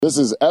This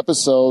is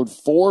episode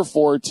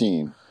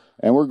 414,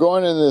 and we're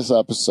going into this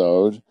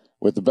episode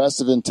with the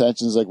best of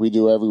intentions like we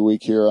do every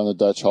week here on the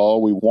Dutch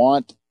Hall. We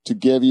want to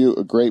give you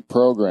a great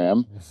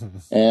program,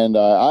 and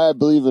I,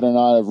 believe it or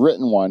not, have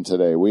written one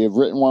today. We have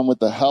written one with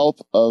the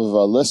help of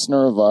a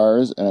listener of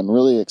ours, and I'm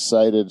really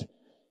excited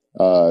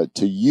to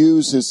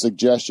use his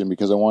suggestion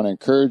because I want to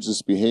encourage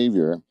this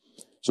behavior.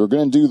 So we're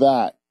going to do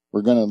that.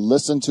 We're going to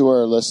listen to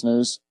our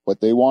listeners, what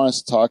they want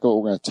us to talk about.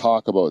 We're going to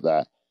talk about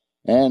that.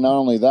 And not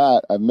only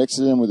that, I've mixed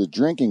it in with a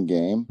drinking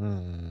game.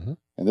 Mm-hmm.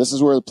 And this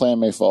is where the plan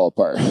may fall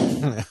apart.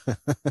 And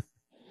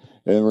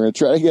we're going to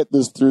try to get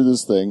this through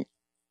this thing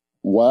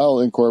while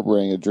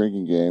incorporating a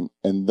drinking game.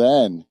 And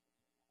then,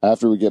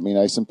 after we get me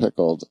nice and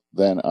pickled,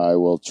 then I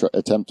will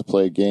attempt to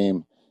play a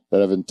game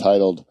that I've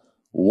entitled,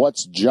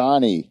 What's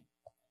Johnny?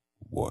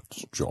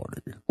 What's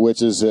Johnny?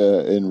 Which is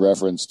in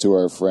reference to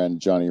our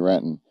friend Johnny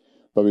Renton.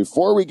 But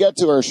before we get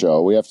to our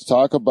show, we have to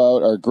talk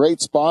about our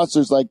great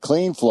sponsors like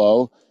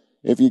CleanFlow.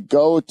 If you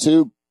go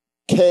to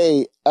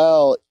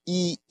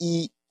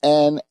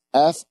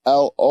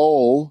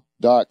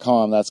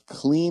KLEENFLO.com, that's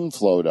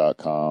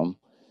cleanflow.com,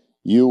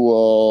 you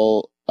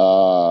will,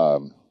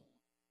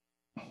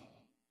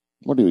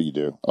 what do you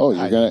do? Oh,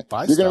 you're going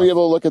to be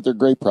able to look at their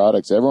great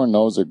products. Everyone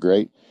knows they're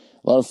great.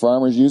 A lot of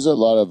farmers use it. A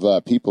lot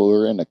of people who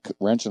are into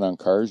wrenching on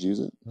cars use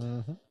it.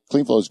 Mm-hmm.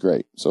 CleanFlow is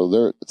great.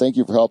 So thank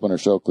you for helping our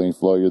show,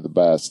 CleanFlow. You're the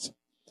best.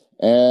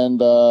 And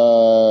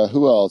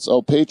who else?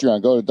 Oh,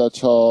 Patreon. Go to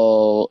Dutch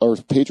Hall or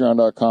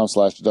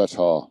patreon.com/Dutch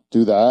Hall.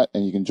 Do that,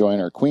 and you can join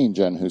our queen,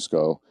 Jen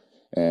Husko,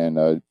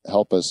 and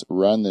help us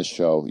run this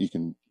show. You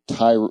can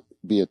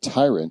be a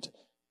tyrant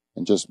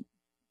and just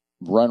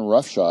run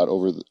roughshod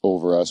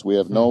over us. We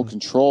have no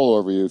control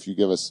over you. If you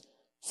give us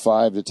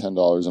 $5 to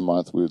 $10 a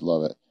month, we would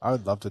love it. I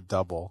would love to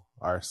double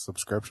our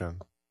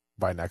subscription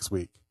by next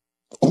week.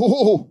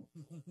 Oh.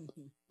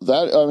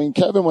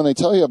 Kevin, when they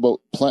tell you about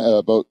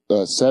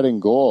setting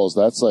goals,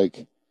 that's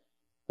what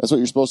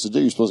you're supposed to do.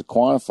 You're supposed to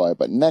quantify it.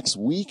 But next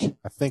week,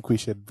 I think we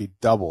should be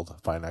doubled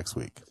by next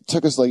week. It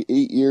took us like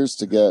 8 years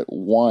to get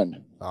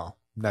one. Oh,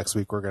 next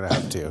week we're gonna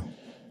have two.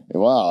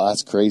 Wow,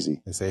 that's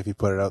crazy. They say if you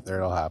put it out there,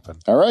 it'll happen.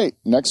 All right,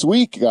 next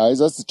week, guys.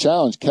 That's the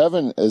challenge.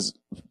 Kevin has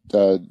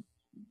done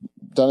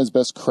his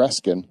best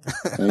Kreskin,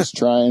 and he's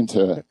trying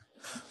to.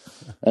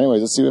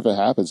 Anyways, let's see if it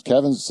happens.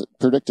 Kevin's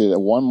predicted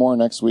one more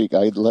next week.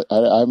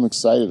 I'm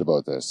excited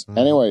about this. Mm-hmm.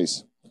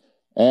 Anyways,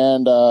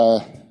 and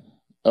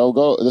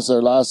this is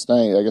our last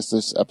night. I guess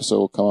this episode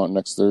will come out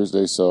next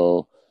Thursday.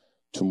 So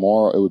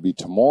tomorrow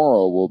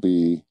will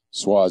be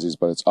Swazies,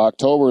 but it's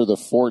October the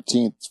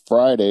 14th,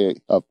 Friday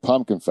of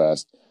Pumpkin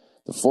Fest,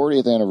 the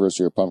 40th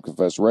anniversary of Pumpkin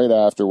Fest. Right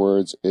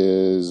afterwards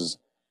is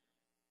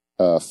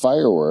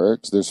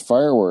fireworks. There's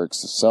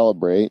fireworks to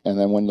celebrate, and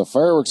then when the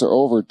fireworks are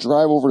over,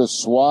 drive over to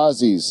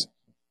Swazies.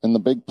 In the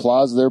big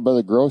plaza there by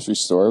the grocery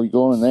store. We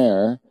go in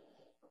there,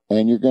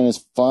 and you're going to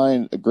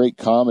find a great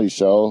comedy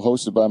show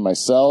hosted by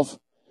myself,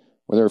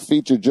 with our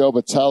feature Joe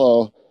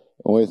Botello,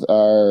 with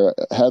our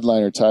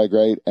headliner Ty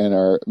Great, and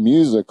our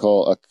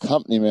musical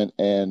accompaniment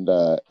and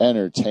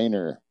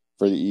entertainer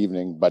for the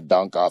evening,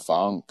 Badunka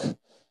Funk.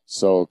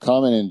 So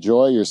come and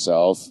enjoy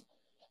yourself.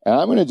 And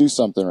I'm going to do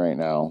something right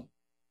now.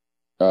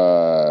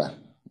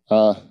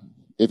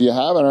 If you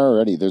haven't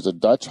already, there's a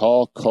Dutch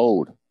Hall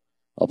code.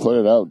 I'll put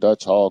it out,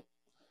 Dutch Hall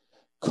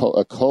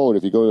a code.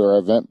 If you go to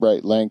our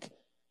Eventbrite link,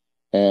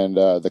 and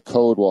the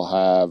code will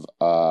have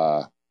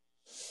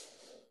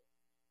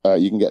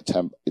you can get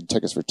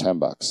tickets for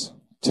 $10.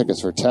 Tickets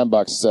for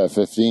 $10 instead of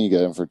 $15. You get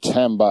them for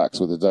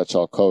 $10 with the Dutch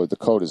Hall code. The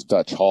code is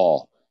Dutch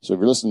Hall. So if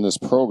you're listening to this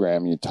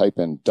program, you type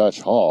in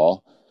Dutch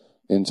Hall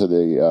into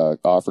the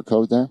offer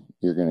code there.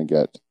 You're going to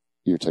get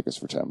your tickets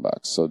for $10.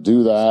 So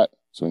do that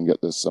so we can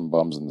get some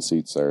bums in the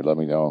seats there. Let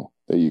me know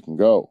that you can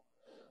go.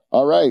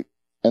 All right,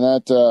 and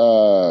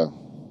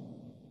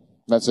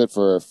that's it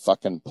for a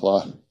fucking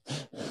plug.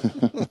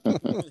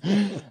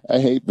 I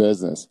hate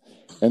business.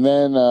 And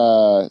then,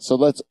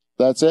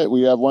 that's it.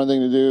 We have one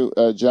thing to do.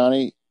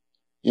 Johnny,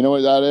 you know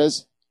what that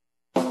is?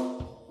 You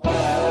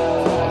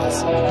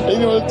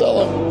know what to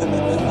tell him.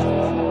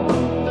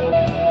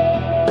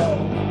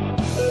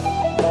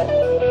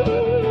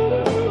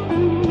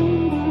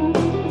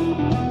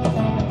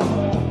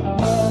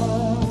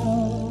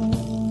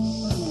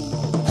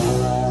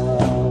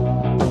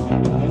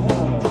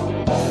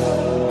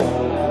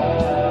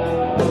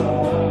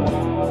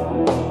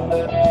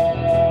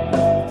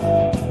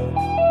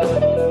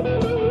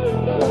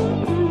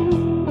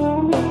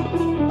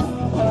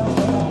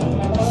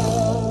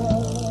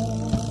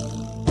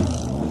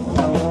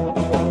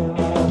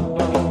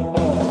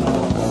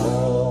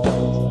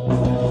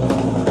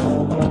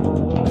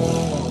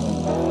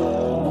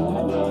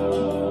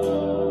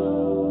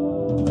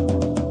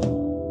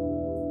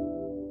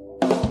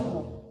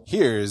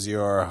 Here's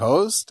your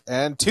host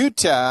and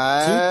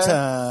two-time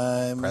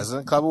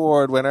President Club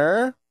Award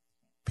winner,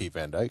 Pete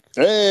Van Dyke.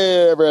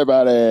 Hey,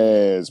 everybody.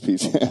 It's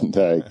Pete Van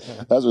Dyke.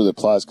 That's where the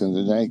applause comes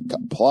in. Hey,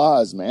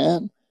 applause,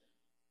 man.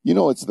 You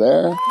know it's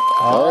there.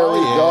 Oh, there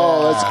we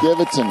go. Let's give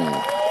it to me.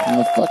 I'm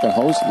the fucking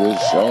host of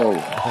this show.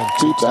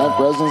 Two-time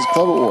President's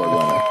Club Award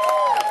winner.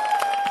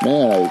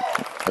 Man,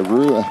 I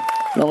really, you know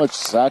how much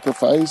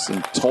sacrifice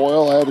and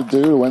toil I had to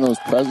do to win those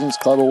President's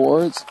Club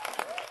Awards?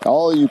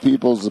 All of you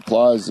people's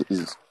applause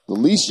is the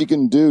least you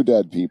can do,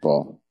 dead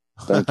people.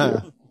 Thank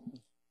you.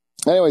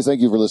 Anyways, thank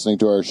you for listening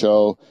to our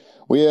show.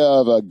 We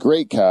have a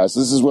great cast.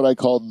 This is what I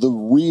call the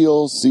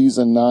real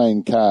Season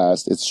 9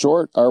 cast. It's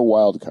short, our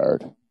wild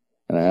card.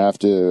 And I have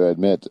to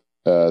admit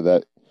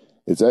that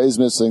it's always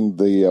missing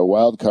the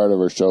wild card of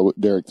our show,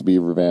 Derek the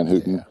Beaver Van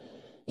Houten. Yeah.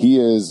 He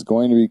is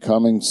going to be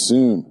coming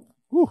soon.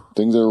 Whew.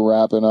 Things are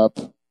wrapping up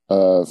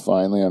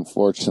finally,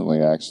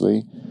 unfortunately,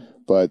 actually.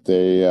 But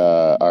they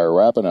are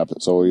wrapping up.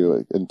 So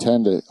we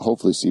intend to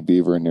hopefully see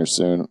Beaver in here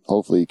soon.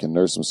 Hopefully he can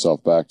nurse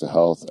himself back to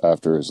health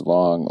after his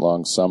long,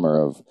 long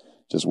summer of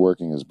just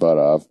working his butt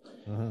off.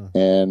 Mm-hmm.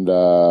 And,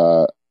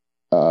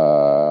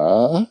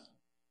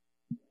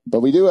 but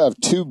we do have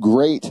two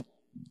great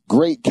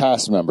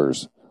cast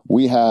members.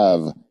 We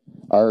have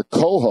our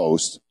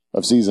co-host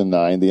of Season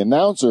 9, the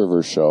announcer of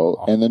our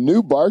show, and the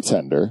new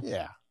bartender.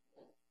 Yeah.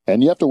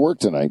 And you have to work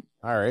tonight.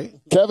 All right.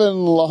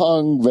 Kevin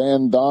Long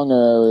Van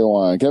Donger,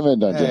 everyone. Kevin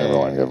Van Dungeon,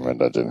 everyone. Kevin Van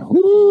Dungeon.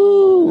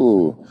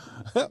 Woo!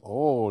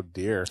 Oh,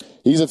 dear.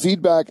 He's a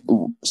feedback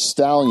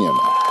stallion.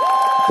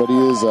 But he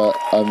is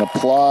an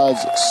applause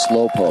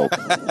slowpoke.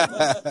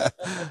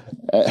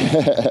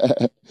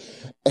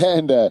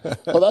 And,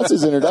 well, that's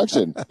his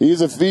introduction.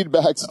 He's a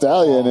feedback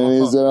stallion and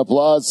he's an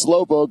applause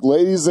slowpoke.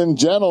 Ladies and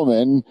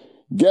gentlemen,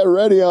 get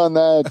ready on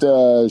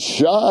that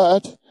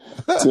shot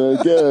to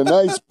get a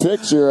nice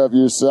picture of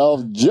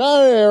yourself.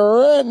 Johnny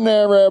Renton,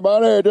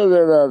 everybody.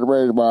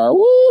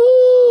 Woo!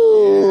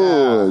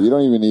 Yeah. You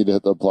don't even need to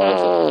hit the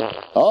applause.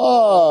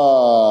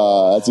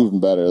 Oh, that's even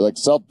better. Like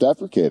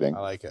self-deprecating. I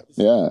like it.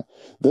 Yeah.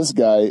 This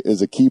guy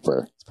is a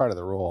keeper. It's part of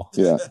the rule.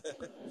 Yeah.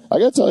 I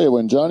got to tell you,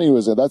 when Johnny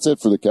was in, that's it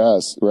for the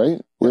cast, right?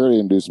 We already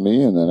introduced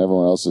me, and then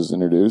everyone else is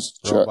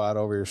introduced. Robot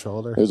over your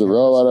shoulder. There's a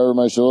robot over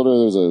my shoulder.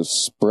 There's a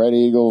spread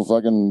eagle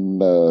fucking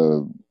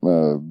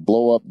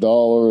blow-up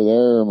doll over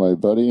there, my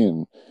buddy,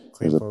 and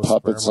there's a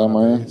puppet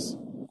somewhere.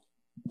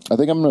 I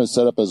think I'm going to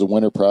set up as a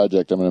winter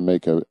project. I'm going to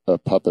make a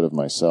puppet of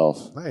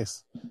myself.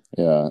 Nice.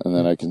 Yeah, and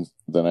then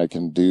I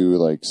can do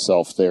like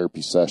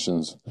self-therapy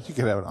sessions. You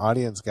could have an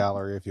audience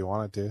gallery if you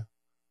wanted to.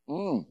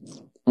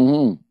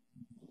 Mm-hmm.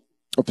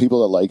 Of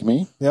people that like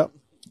me. Yep.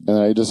 And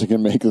I just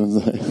can make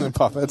them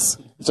puppets.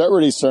 It's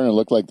already starting to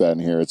look like that in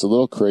here. It's a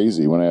little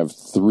crazy when I have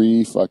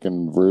 3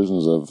 fucking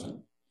versions of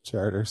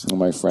charters.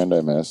 My friend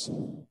I miss.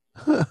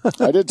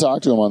 I did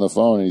talk to him on the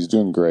phone, and he's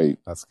doing great.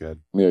 That's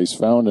good. Yeah, he's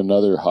found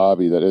another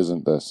hobby that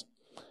isn't this.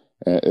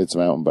 It's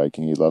mountain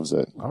biking. He loves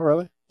it. Oh,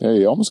 really? Yeah,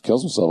 he almost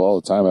kills himself all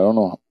the time. I don't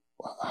know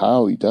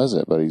how he does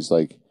it, but he's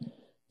like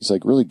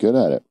really good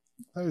at it.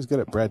 I thought he was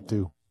good at bread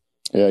too.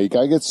 Yeah, he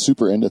guy gets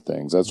super into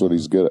things. That's what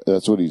he's good at.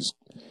 That's what he's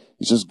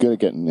just good at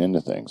getting into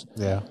things.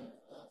 Yeah.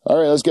 All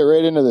right, let's get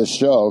right into this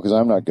show because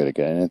I'm not good at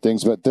getting into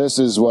things, but this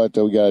is what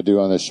we got to do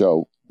on this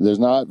show. There's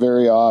not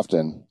very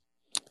often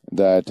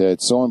that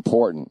it's so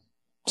important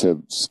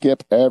to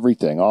skip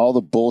everything, all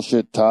the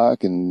bullshit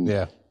talk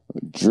and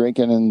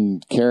drinking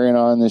and carrying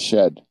on in the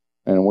shed.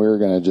 And we're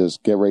going to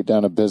just get right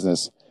down to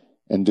business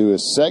and do a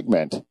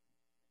segment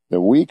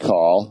that we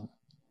call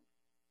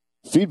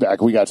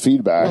Feedback. We got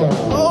feedback.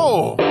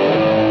 Oh!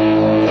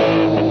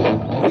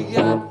 We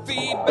got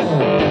feedback.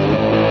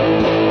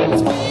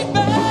 It's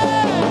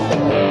feedback.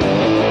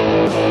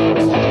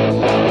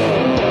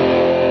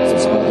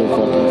 It's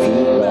motherfucking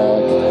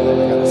feedback.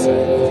 I gotta say,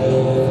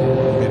 you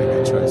made a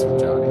good choice with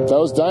Johnny. That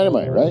was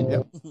dynamite, right?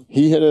 Yep.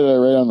 He hit it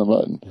right on the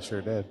button. He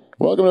sure did.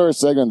 Welcome to our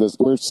segment.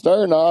 We're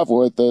starting off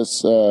with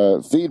this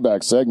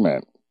feedback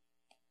segment.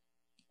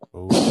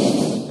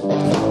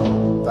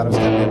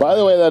 By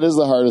the way, that is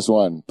the hardest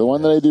one. The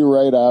one that I do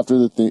right after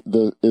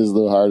the is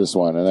the hardest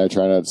one, and I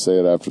try not to say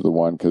it after the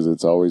one because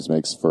it always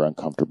makes for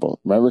uncomfortable.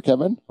 Remember,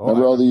 Kevin?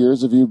 Remember all the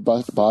years of you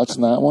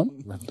botching that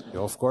one?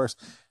 Oh, of course.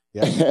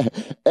 Yeah.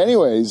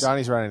 Anyways,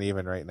 Johnny's running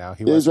even right now.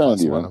 He's running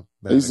even.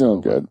 He's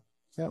doing good.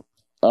 Yep.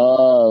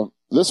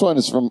 This one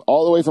is from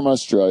all the way from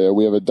Australia.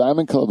 We have a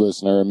Diamond Club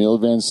listener, Emil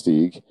Van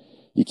Steeg.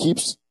 He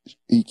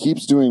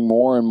keeps doing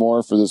more and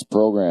more for this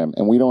program,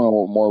 and we don't know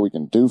what more we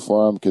can do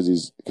for him because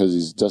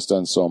he's just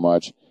done so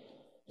much.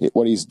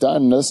 What he's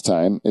done this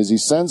time is he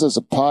sends us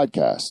a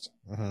podcast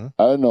out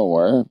of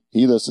nowhere.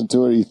 He listened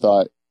to it. He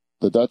thought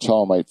the Dutch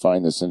Hall might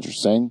find this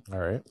interesting. All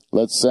right.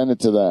 Let's send it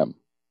to them.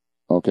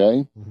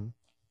 Okay? Mm-hmm.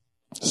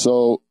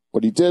 So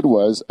what he did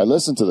was I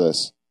listened to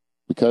this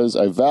because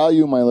I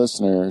value my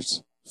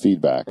listeners'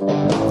 feedback.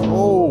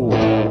 Oh.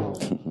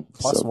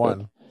 Plus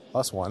one.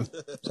 Plus one.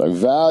 So I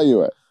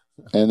value it.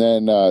 And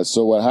then,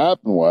 so what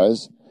happened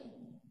was,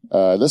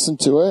 I listened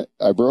to it.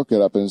 I broke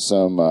it up in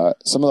some of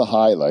the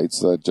highlights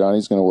that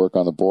Johnny's going to work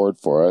on the board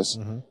for us.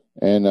 Mm-hmm.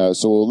 And,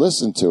 so we'll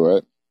listen to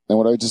it. And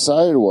what I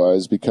decided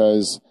was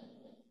because,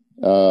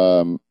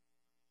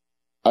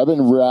 I've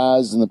been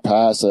razzed in the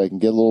past that I can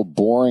get a little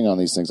boring on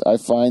these things. I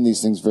find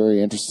these things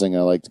very interesting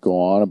and I like to go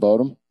on about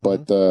them.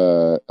 But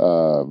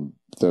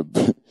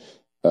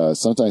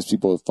sometimes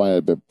people find it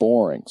a bit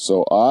boring.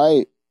 So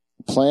I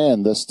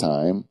plan this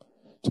time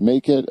to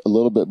make it a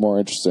little bit more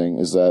interesting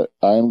is that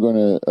I'm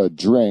going to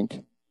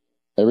drink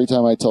every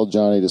time I tell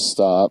Johnny to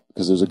stop,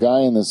 because there's a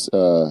guy in this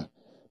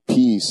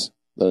piece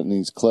that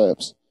needs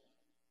clips,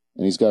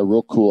 and he's got a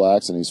real cool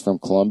accent. He's from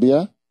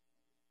Colombia,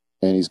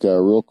 and he's got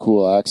a real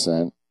cool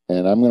accent,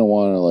 and I'm going to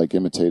want to like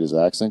imitate his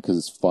accent because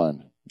it's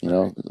fun. You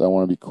know, I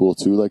want to be cool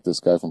too, like this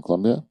guy from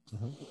Colombia.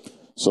 Mm-hmm.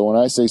 So when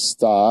I say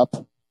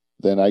stop,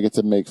 then I get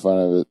to make fun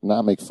of it,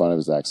 not make fun of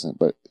his accent,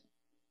 but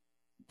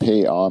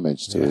pay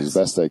homage to it as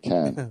best I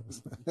can.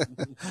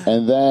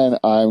 And then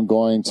I'm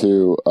going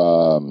to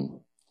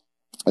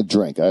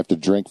drink. I have to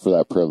drink for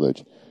that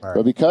privilege. Right.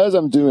 But because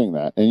I'm doing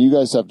that, and you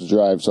guys have to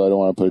drive, so I don't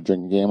want to put a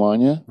drinking game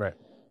on you. Right.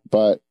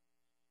 But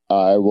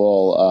I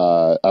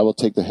will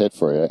take the hit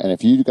for you. And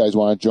if you guys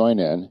want to join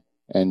in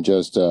and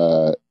just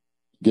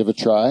give a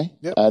try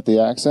at the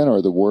accent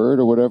or the word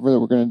or whatever that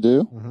we're going to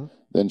do,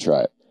 then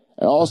try it.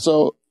 And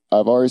also,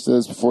 I've already said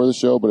this before the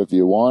show, but if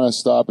you want to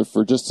stop it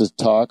for just to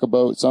talk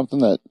about something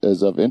that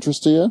is of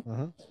interest to you,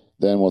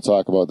 then we'll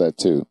talk about that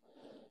too.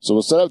 So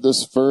we'll set up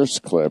this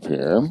first clip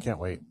here. I can't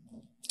wait.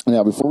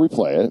 Now, before we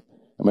play it,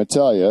 I'm going to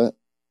tell you,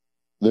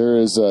 there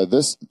is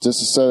this, just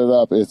to set it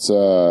up, it's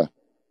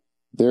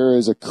there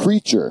is a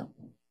creature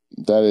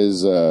that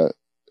is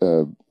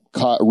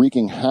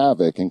wreaking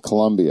havoc in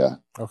Colombia.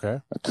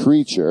 Okay. A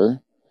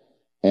creature,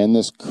 and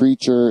this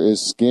creature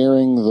is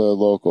scaring the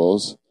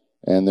locals,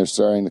 and they're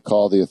starting to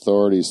call the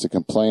authorities to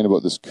complain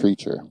about this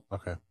creature.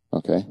 Okay.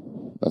 Okay?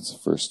 That's the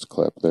first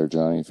clip there,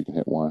 Johnny, if you can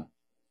hit one.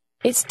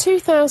 It's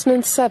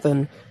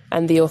 2007,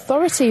 and the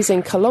authorities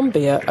in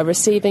Colombia are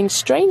receiving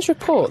strange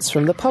reports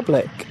from the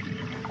public.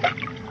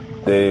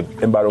 The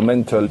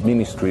environmental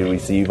ministry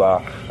received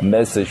a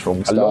message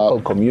from a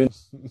local community.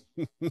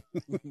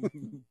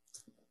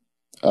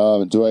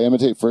 Do I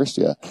imitate first?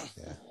 Yeah.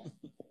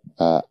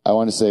 I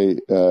want to say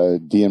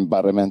the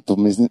environmental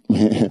ministry.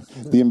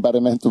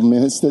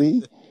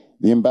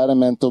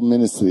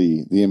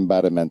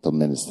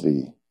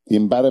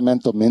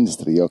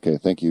 Okay,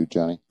 thank you,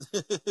 Johnny.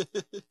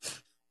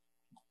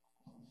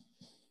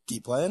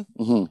 Keep playing.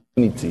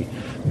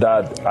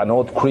 That an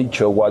odd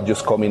creature was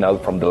just coming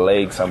out from the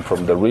lakes and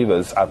from the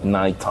rivers at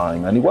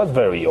nighttime, and it was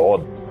very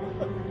odd.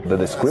 The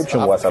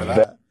description was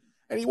and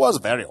he was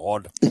very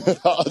odd.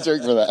 I'll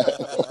drink for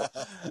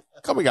that.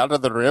 Coming out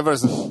of the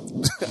rivers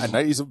at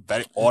night, he's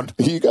very odd.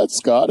 You got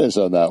Scottish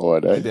on that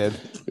one, eh? I did.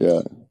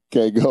 Yeah.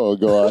 Okay, go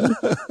on.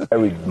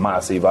 very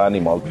massive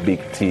animal,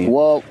 big teeth.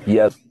 Well,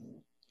 yes.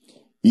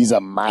 He's a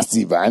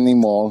massive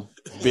animal.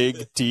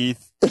 Big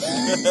teeth.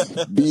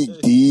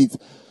 Big teeth.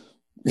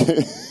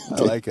 I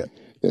like it.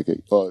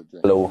 Okay. Oh,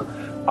 yellow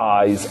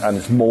eyes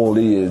and small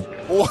ears.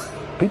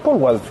 People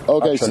was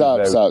okay.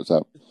 Stop.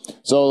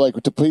 So, like,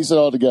 to piece it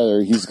all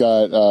together, he's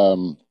got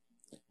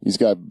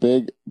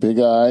big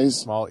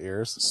eyes, small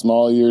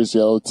ears,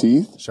 yellow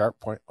teeth, sharp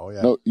point. Oh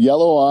yeah. No,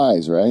 yellow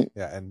eyes, right?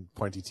 Yeah, and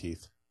pointy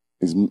teeth.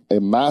 He's a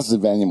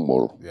massive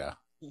animal. Yeah.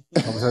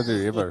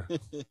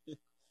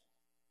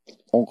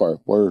 Okay,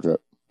 where is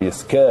it? He's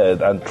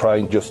scared and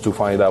trying just to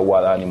find out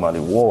what animal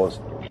it was.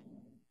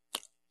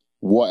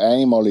 What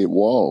animal it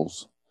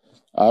was?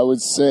 I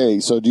would say,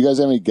 so do you guys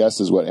have any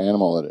guesses what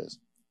animal it is?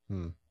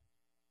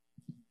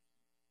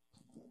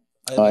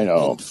 I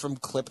know. From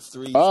clip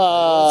 3. You son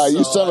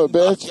of a bitch.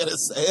 I'm not going to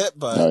say it,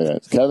 but. Oh, yeah.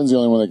 Kevin's the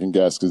only one that can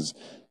guess because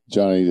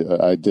Johnny,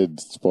 I did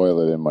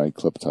spoil it in my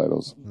clip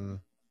titles.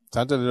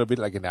 Sounds a little bit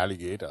like an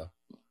alligator.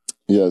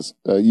 Yes.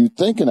 You'd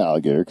think an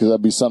alligator because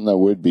that'd be something that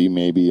would be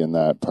maybe in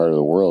that part of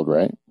the world,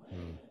 right?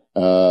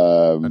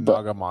 A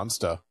naga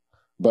monster.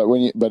 But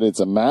it's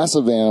a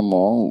massive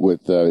animal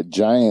with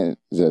giant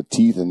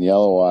teeth and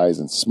yellow eyes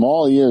and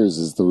small ears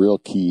is the real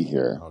key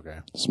here. Okay.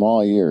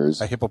 Small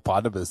ears. A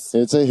hippopotamus.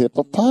 It's a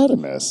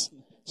hippopotamus.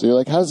 So you're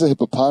like, how does a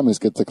hippopotamus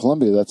get to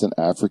Colombia? That's an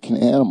African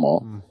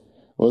animal.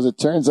 Well, as it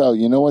turns out,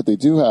 you know what they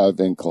do have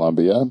in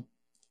Colombia?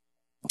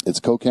 It's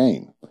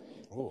cocaine.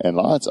 And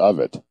lots of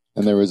it.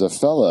 And there was a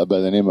fella by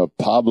the name of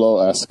Pablo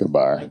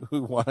Escobar.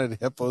 Who wanted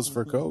hippos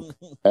for coke?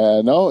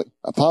 No,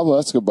 Pablo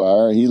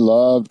Escobar, he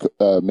loved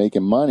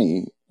making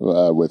money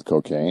with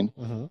cocaine.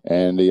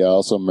 And he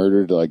also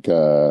murdered like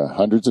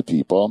hundreds of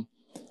people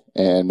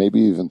and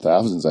maybe even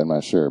thousands, I'm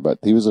not sure. But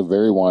he was a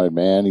very wanted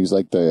man. He was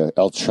like the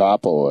El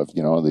Chapo of,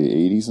 the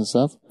 80s and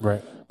stuff.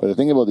 Right. But the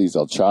thing about these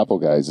El Chapo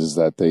guys is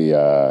that they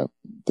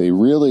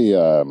really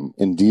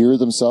endear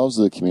themselves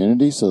to the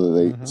community so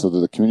that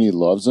the community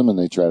loves them and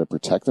they try to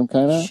protect them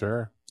kind of.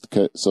 Sure.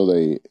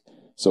 So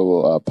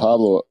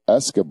Pablo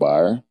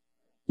Escobar,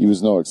 he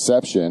was no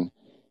exception.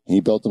 He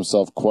built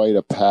himself quite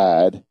a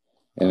pad.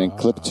 And in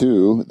clip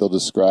 2, they'll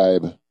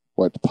describe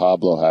what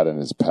Pablo had in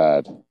his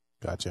pad.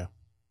 Gotcha.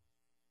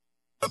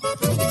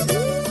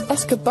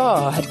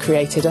 Escobar had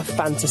created a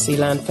fantasy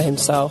land for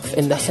himself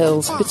in the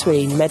hills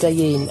between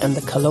Medellin and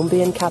the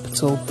Colombian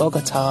capital,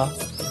 Bogota.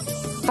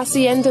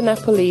 Hacienda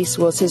Nápoles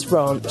was his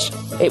ranch.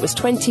 It was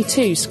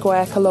 22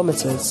 square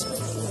kilometers.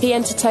 He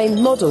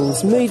entertained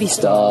models, movie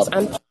stars,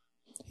 and...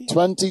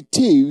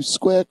 22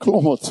 square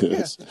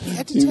kilometers. He He was-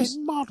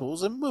 entertained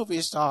models and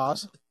movie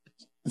stars.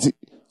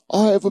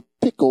 I have a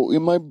pickle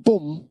in my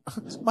bum.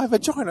 My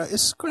vagina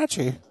is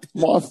scratchy.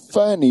 My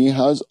fanny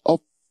has a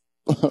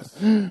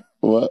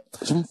what?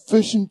 Some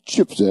fish and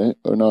chips in it?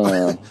 Oh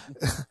no.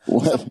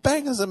 What?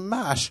 Bangers and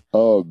mash.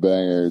 Oh,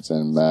 bangers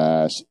and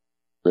mash.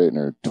 Right in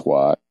her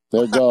twat.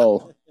 There you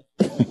go.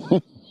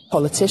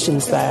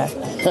 Politicians there.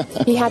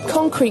 He had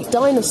concrete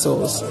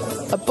dinosaurs,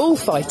 a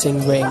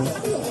bullfighting ring,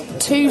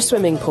 2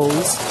 swimming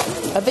pools,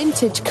 a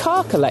vintage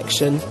car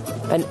collection,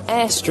 an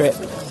airstrip,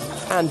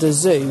 and a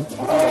zoo.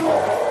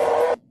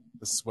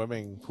 The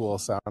swimming pool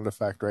sound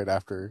effect right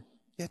after.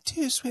 Yeah,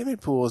 2 swimming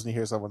pools, and you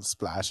hear someone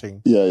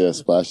splashing. Yeah,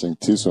 splashing.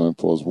 2 swimming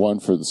pools. 1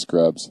 for the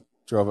scrubs.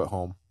 Drove it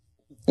home.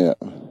 Yeah.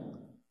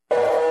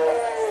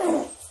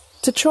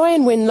 To try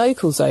and win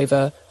locals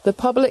over, the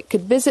public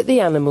could visit the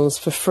animals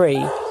for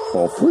free.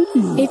 For free.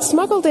 He'd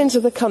smuggled into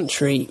the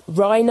country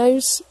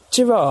rhinos,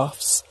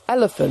 giraffes,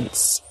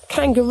 elephants,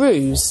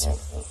 kangaroos,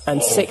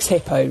 and 6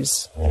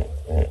 hippos.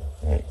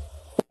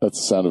 That's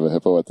the sound of a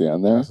hippo at the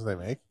end there. That's what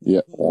they make.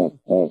 Yeah.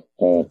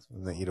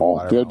 And they eat a Do you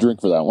watermelon. have a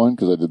drink for that one?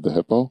 Because I did the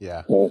hippo.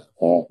 Yeah.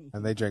 Oh.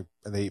 And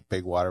they eat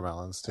big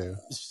watermelons too.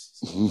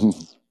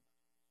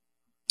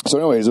 So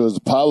anyways, it was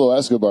Pablo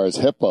Escobar's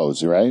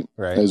hippos, right?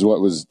 Right. Is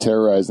what was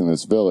terrorizing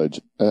this village.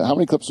 How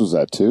many clips was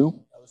that? 2?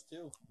 That was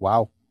 2.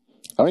 Wow.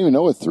 I don't even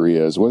know what 3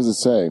 is. What does it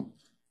say?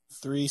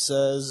 3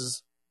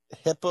 says,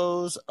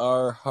 hippos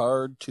are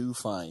hard to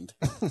find.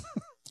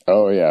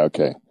 Oh, yeah.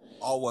 Okay.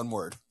 All one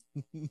word.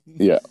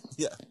 Yeah.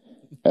 Yeah.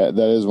 That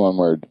is one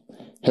word.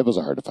 Hippos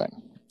are hard to find.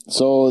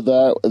 So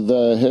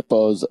the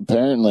hippos,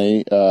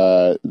 apparently,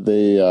 I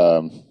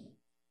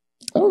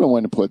don't know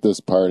when to put this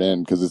part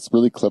in because it's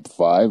really clip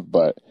 5,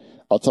 but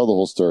I'll tell the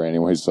whole story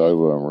anyway, so I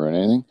won't ruin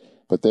anything.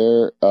 But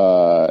they're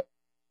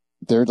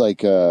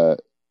like,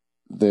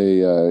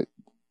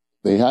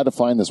 they had to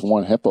find this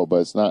one hippo, but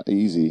it's not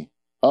easy.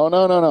 Oh,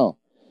 no.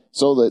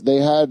 So they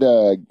had,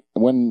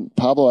 when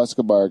Pablo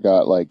Escobar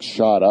got like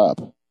shot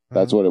up,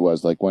 that's what it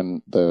was. Like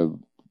when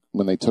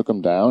they took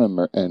him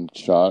down and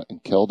shot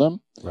and killed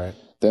him. Right.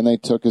 Then they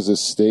took his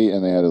estate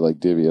and they had to like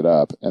divvy it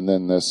up. And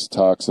then this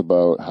talks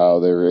about how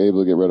they were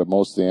able to get rid of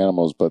most of the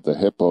animals, but the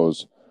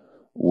hippos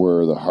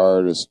were the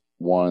hardest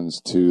ones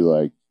to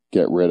like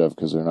get rid of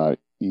because they're not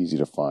easy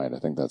to find. I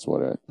think that's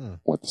what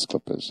this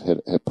clip is.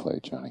 Hit play,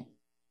 Johnny.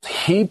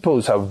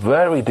 Hippos are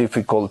very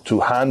difficult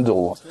to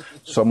handle.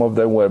 Some of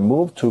them were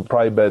moved to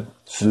private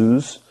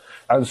zoos,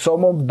 and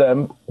some of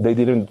them, they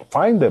didn't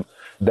find them.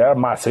 They are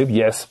massive,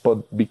 yes,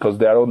 but because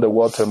they are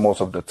underwater most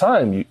of the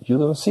time, you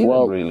don't see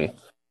them really.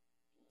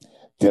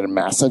 They're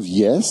massive,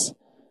 yes,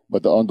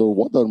 but they're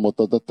underwater most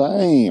of the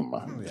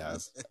time.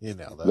 Yes, you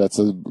nailed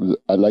it.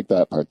 I like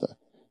that part there.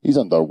 He's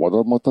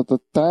underwater most of the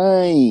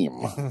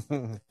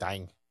time.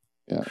 Dang.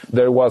 Yeah.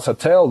 There was a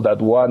tale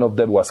that one of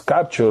them was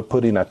captured,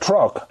 put in a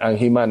truck, and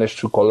he managed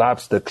to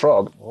collapse the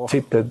truck,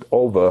 tipped it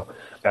over,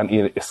 and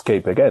it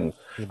escaped again.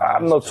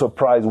 I'm not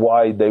surprised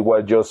why they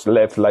were just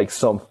left like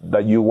some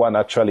that you want to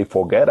actually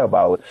forget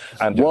about.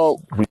 And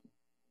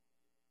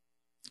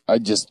I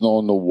just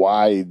don't know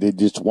why they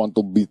just want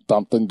to be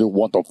something they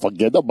want to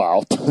forget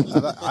about.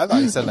 I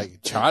thought you said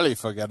like Charlie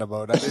forget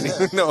about. I didn't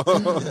even know.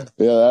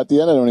 Yeah, at the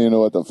end I don't even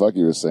know what the fuck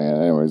he was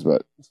saying anyways,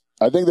 but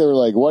I think they were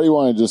like, why do you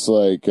want to just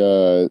like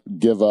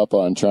give up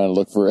on trying to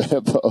look for a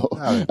hippo?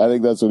 I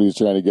think that's what he's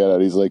trying to get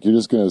at. He's like, you're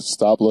just going to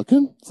stop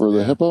looking for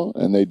the hippo?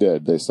 And they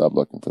did. They stopped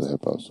looking for the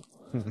hippos.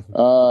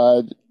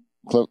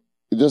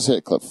 Just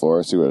hit clip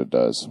 4, see what it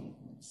does.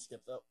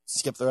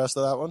 Skip the rest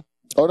of that one?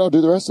 Oh, no,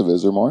 do the rest of it.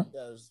 Is there more?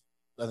 Yeah, there's,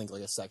 I think,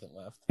 like a second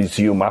left.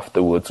 resume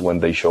afterwards when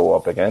they show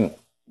up again.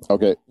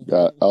 Okay,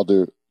 I'll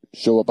do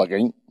show up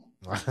again.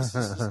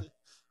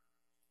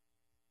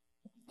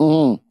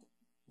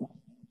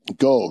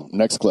 Go,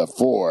 next clip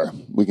 4.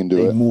 We can do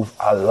They it. move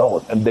a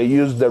lot, and they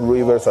use the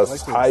rivers as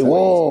highways.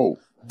 Whoa!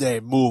 They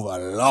move a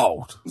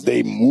lot.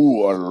 They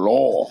move a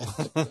lot.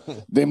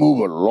 They move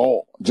a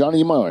lot. Johnny,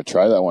 you might want to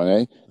try that one,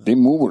 eh? They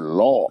move a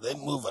lot. They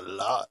move a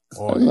lot.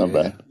 Oh, That's not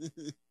bad.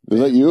 Is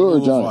that you or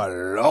move Johnny?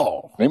 a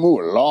lot. They move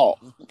a lot.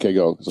 Okay,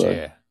 go. Sorry.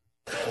 Yeah.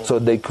 So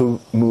they could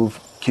move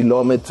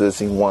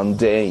kilometers in one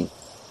day.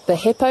 The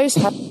hippos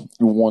had In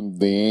one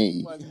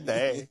day.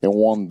 Day. In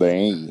one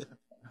day.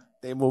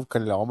 They move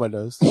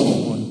kilometers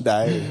one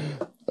day.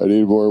 I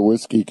need more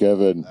whiskey,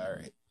 Kevin. All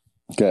right.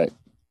 Okay.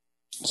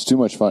 It's too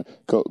much fun.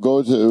 Go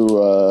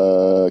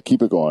to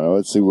keep it going.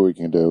 Let's see what we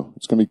can do.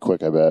 It's going to be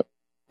quick, I bet.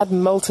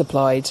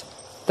 multiplied.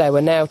 There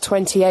were now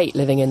 28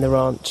 living in the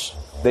ranch.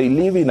 They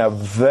live in a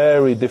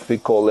very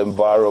difficult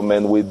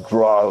environment with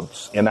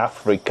droughts in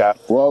Africa.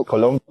 Well,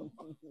 Colombia.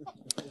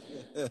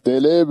 They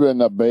live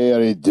in a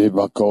very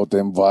difficult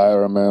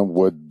environment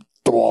with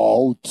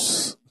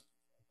droughts.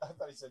 I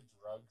thought he said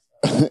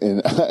drugs.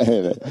 And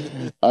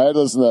I had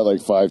listened to that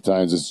like 5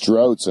 times. It's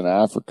droughts in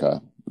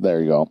Africa.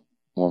 There you go.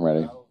 I'm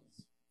ready.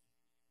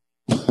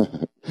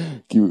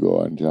 Keep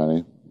going,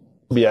 Johnny.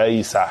 Colombia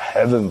is a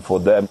heaven for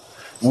them.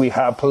 We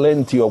have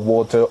plenty of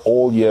water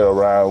all year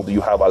round.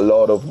 You have a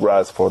lot of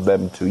grass for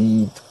them to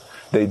eat.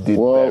 They did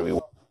very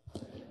well.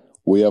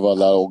 We have a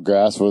lot of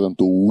grass for them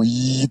to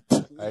eat.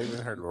 I even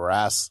heard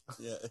Ras.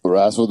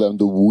 Grass for them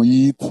to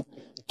eat.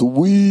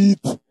 To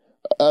eat.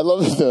 I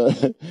love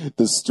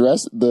the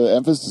stress, the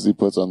emphasis he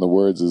puts on the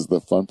words is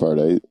the fun part.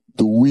 To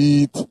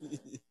eat.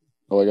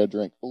 Oh, I got a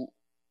drink. Oh.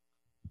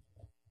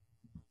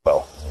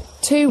 Well.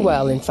 Too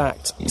well, in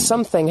fact.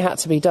 Something had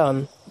to be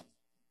done.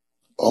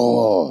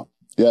 Oh,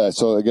 yeah.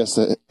 So I guess,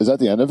 is that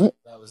the end of it?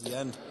 That was the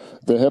end.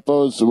 The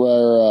hippos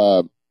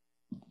were,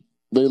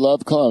 they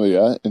love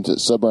Colombia, and to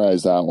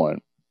summarize that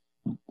one,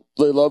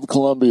 they love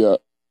Colombia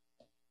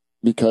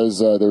because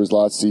there was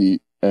lots to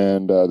eat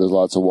and there's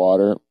lots of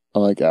water,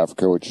 unlike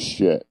Africa, which is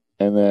shit.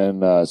 And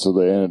then, so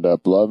they ended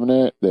up loving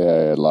it. They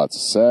had lots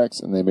of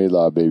sex, and they made a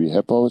lot of baby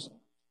hippos.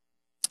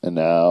 And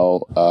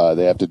now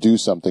they have to do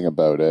something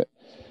about it.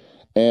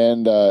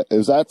 And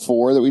is that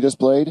 4 that we just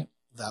played?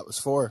 That was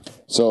 4.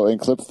 So in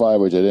clip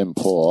 5, which I didn't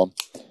pull,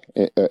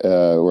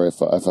 where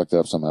I fucked it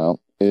up somehow,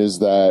 is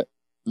that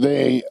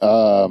they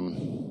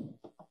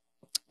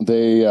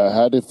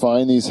had to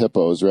find these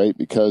hippos, right?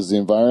 Because the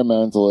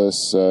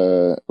environmentalists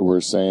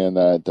were saying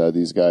that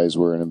these guys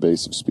were an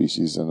invasive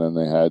species, and then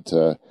they had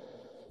to.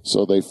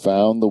 So they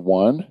found the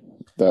one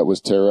that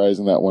was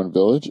terrorizing that one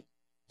village,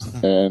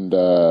 and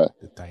The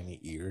tiny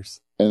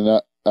ears.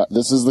 and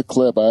this is the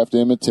clip. I have to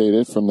imitate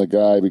it from the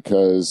guy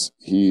because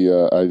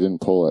I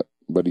didn't pull it,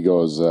 but he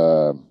goes.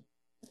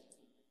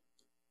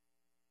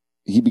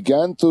 He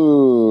began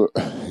to.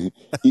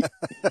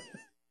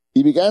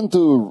 He began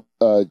to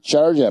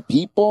charge at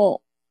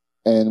people,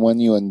 and when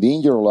you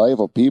endanger the life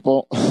of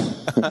people,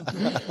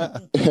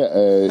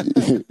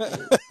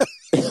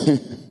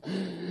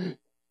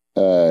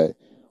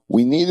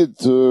 we needed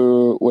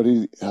to. What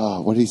did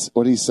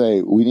he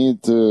say? We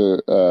needed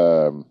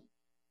to.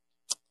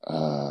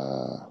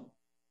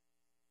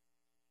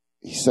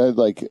 He said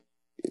like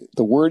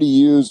the word he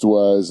used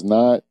was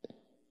not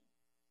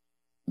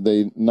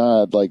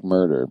like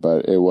murder,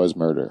 but it was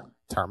murder.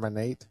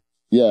 Terminate.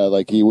 Yeah,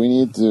 like we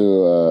need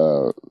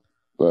to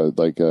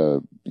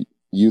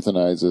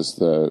euthanize this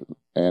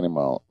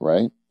animal,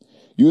 right?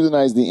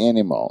 Euthanize the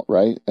animal,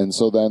 right? And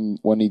so then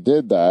when he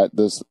did that,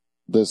 this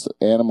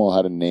animal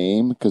had a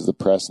name because the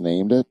press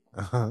named it,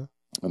 Uh-huh.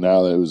 and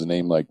now it was a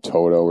name like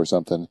Toto or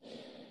something.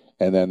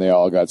 And then they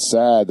all got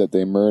sad that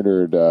they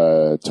murdered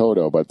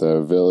Toto, but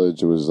the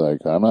village was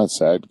like, "I'm not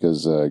sad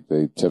because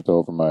they tipped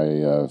over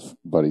my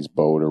buddy's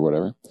boat or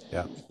whatever."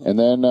 Yeah. And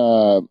then.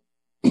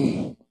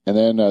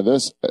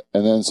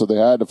 So they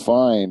had to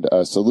find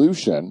a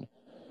solution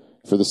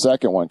for the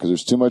second one because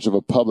there's too much of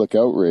a public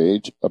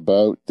outrage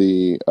about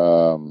the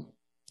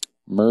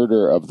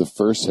murder of the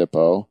first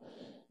hippo.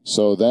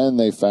 So then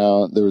they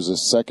found there was a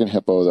second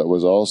hippo that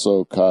was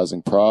also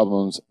causing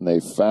problems, and they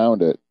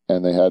found it,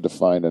 and they had to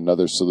find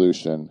another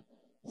solution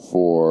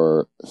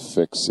for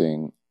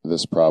fixing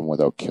this problem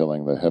without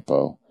killing the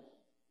hippo.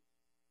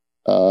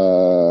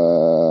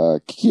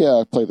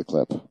 Yeah, play the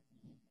clip.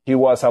 He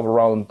was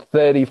around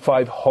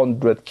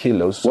 3,500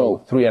 kilos, so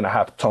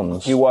 3.5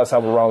 tons. He was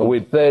around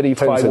with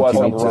 35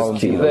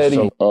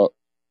 kilos. Oh,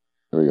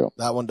 here we go.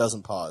 That one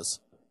doesn't pause.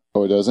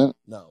 Oh, it doesn't?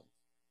 No.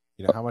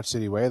 You know how much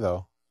did he weigh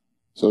though?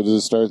 So does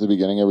it start at the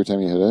beginning every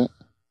time you hit it?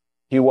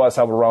 He was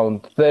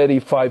around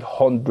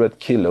 3,500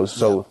 kilos,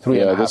 so 3.5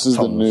 Yeah, this is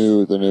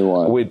tons. the new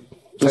one. With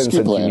Just 10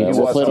 keep playing it. centimeters.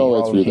 We'll play it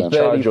all the way through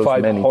then.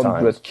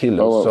 3,500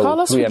 kilos, so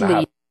Carlos would 3.5.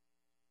 lead.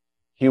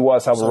 He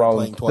was playing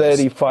around twice.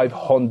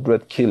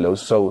 3,500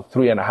 kilos, so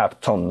 3.5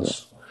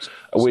 tons.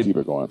 With keep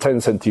it going. 10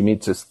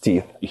 centimeters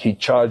teeth. He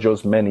charged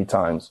us many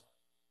times.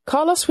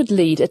 Carlos would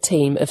lead a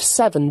team of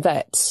 7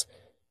 vets.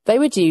 They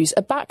would use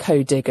a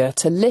backhoe digger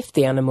to lift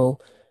the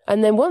animal,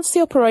 and then once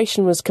the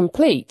operation was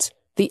complete,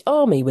 the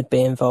army would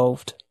be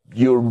involved.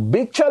 Your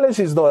big challenge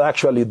is not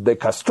actually the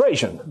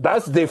castration.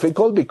 That's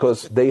difficult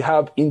because they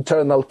have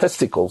internal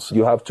testicles.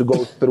 You have to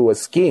go through a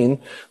skin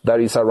that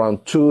is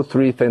around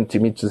 2-3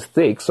 centimeters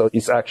thick. So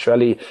it's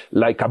actually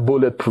like a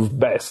bulletproof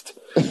vest.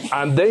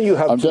 And then you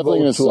have to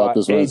go to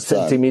an 8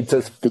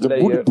 centimeters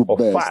layer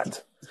of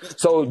fat.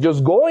 So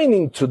just going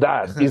into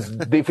that is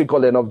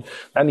difficult enough.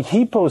 And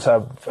hippos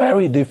are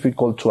very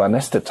difficult to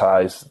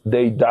anesthetize.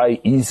 They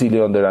die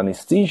easily under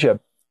anesthesia.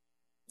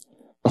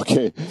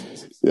 Okay.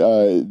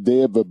 They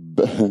have a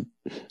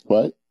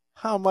what?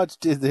 How much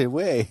did they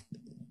weigh?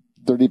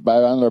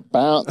 3,500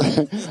 pounds.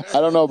 I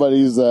don't know, but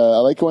he's. I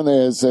like when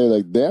they say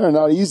like they are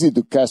not easy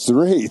to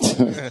castrate.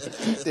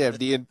 They have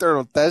the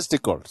internal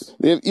testicles.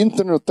 They have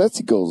internal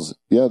testicles.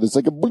 Yeah, it's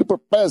like a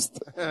bulletproof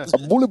vest. A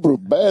bulletproof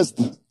vest.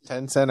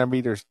 10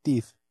 centimeters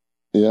teeth.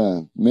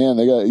 Yeah, man,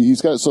 they gotta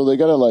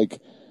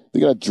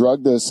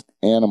drug this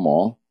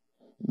animal.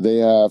 They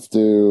have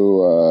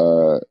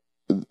to.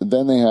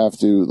 Then they have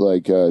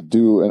to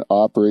do an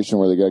operation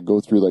where they got to go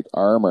through like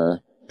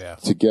armor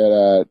to get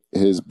at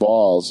his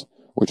balls,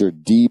 which are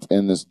deep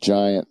in this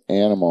giant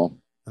animal.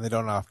 And they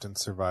don't often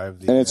survive.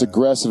 And it's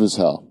aggressive as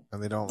hell.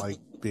 And they don't like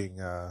being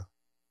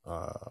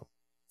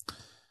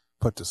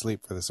put to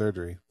sleep for the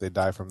surgery. They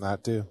die from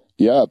that too.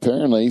 Yeah,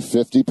 apparently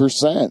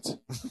 50%.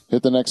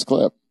 Hit the next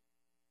clip.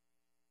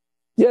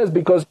 Yes,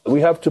 because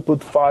we have to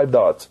put 5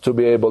 dots to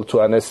be able to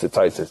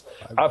anesthetize it.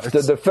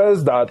 After the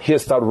first dot, he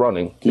start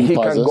running. Can you He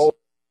pause can this? go.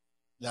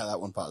 Yeah, that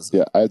one paused.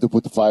 Yeah, I have to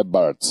put the 5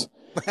 darts.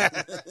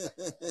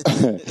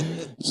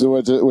 So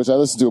which I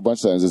listen to a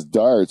bunch of times is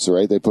darts,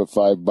 right? They put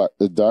 5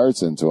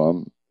 darts into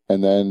them,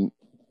 and then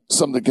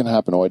something can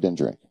happen. Oh, I didn't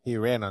drink. He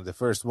ran on the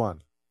first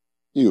one.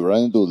 You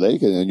run into a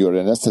lake and you're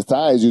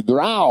anesthetized. You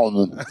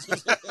drown.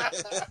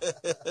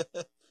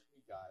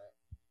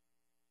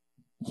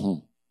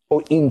 Go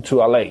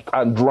into a lake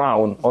and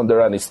drown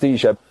under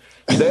anesthesia.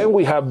 Then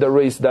we have the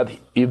risk that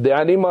if the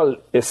animal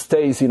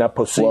stays in a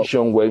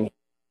position when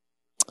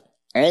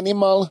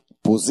Animal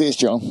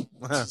position.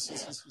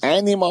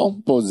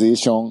 Animal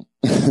position.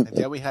 And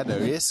then we had the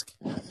risk.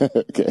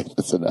 Okay,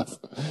 that's enough.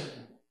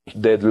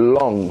 the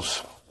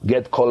lungs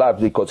get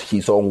collapsed because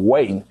he's on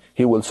weight,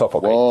 he will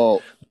suffocate.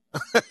 Whoa.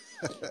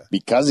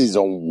 Because he's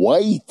on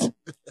weight,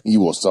 he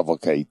will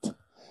suffocate.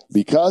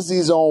 Because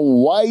he's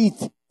on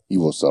weight, he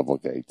will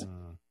suffocate.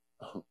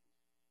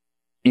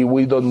 If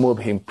we don't move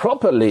him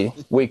properly,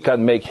 we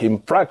can make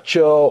him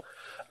fracture.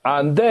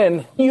 And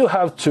then you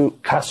have to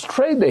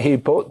castrate the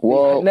hippo.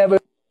 Whoa. Never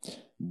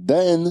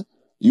Then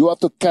you have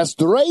to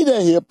castrate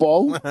a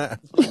hippo.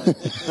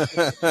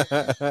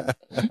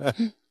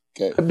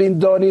 Okay. been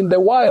done in the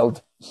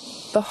wild.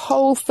 The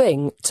whole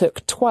thing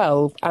took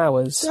 12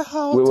 hours.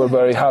 We were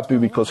very happy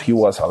because he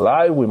was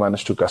alive. We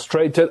managed to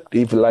castrate it.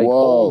 If like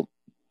Whoa.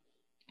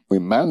 We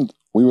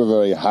were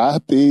very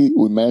happy.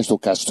 We managed to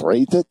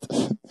castrate it.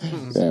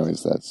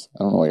 Anyways, I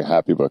don't know why you're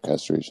happy about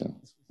castration.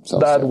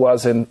 Sounds that sad.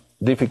 wasn't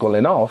difficult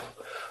enough.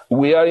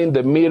 We are in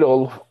the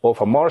middle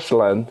of a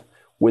marshland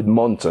with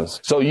mountains.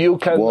 So you Whoa.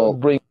 cannot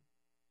bring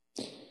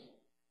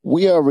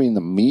We are in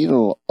the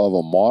middle of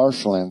a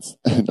marshland.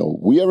 No,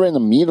 we are in the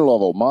middle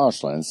of a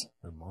marshland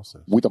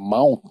with a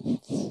mountain.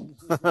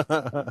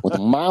 With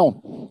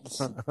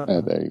mountains.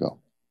 There you go.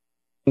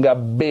 a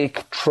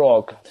big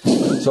truck.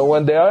 So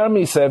when the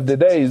army saved the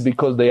day is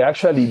because they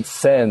actually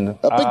send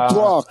A big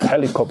truck.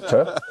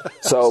 helicopter.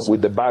 So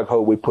with the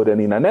backhoe, we put it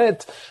in a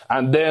net.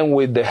 And then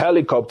with the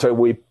helicopter,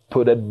 we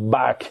put it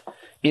back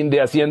in the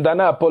Hacienda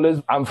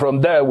Nápoles. And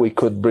from there, we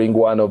could bring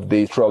one of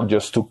these trucks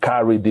just to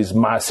carry this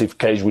massive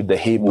cage with the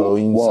hippo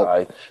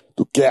inside.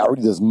 To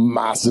carry this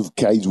massive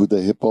cage with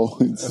the hippo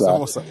It's inside.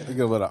 almost like a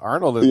little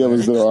Arnold in Yeah, it there.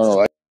 was the Arnold.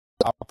 Like,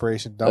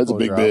 Operation Dumbo that's a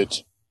big Drop.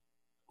 bitch.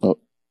 Oh,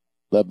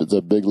 that's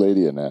a big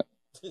lady in that.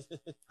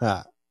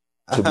 Ah.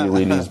 To be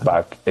released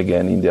back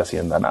again in the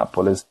Hacienda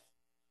Nápoles.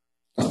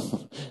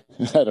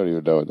 I don't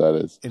even know what that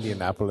is.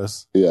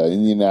 Indianapolis. Yeah,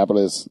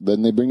 Indianapolis.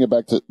 Then they brought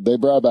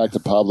it back to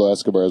Pablo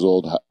Escobar's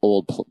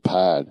old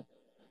pad,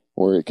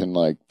 where it can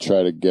like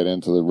try to get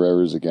into the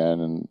rivers again.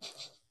 And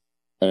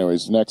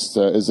anyways, next,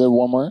 is there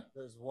one more?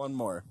 There's one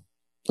more.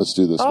 Let's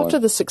do this After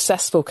one. the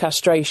successful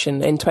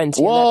castration in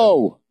 2011,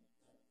 Whoa!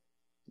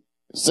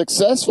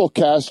 Successful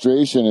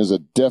castration is a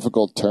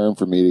difficult term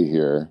for me to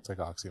hear. It's like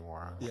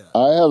oxymoron. Yeah.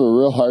 I have a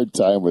real hard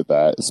time with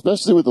that,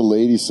 especially with the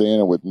lady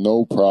saying it with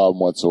no problem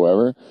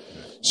whatsoever.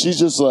 She's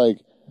just like,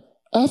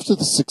 after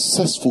the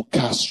successful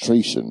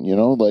castration, you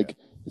know, like,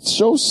 it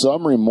shows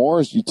some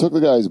remorse. You took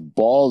the guy's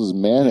balls,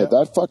 man.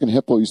 That fucking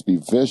hippo used to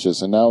be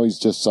vicious, and now he's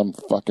just some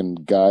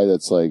fucking guy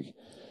that's like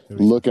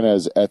looking at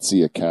his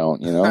Etsy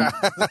account, you know?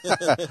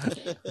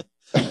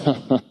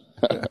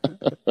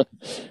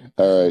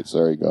 All right,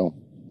 sorry, go.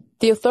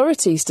 the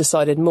authorities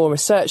decided more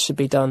research should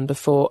be done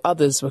before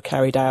others were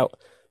carried out,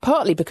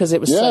 partly because it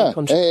was so Yeah,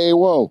 controversial. hey,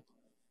 whoa.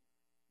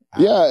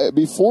 Yeah,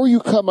 before you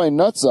cut my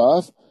nuts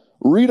off,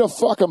 read a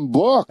fucking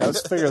book.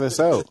 Let's figure this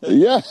out.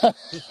 Yeah,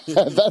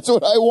 that's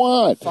what I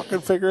want.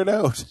 Fucking figure it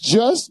out.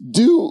 Just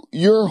do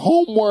your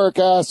homework,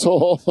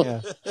 asshole.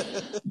 Yeah.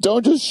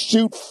 Don't just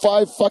shoot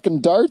 5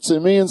 fucking darts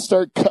at me and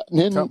start cutting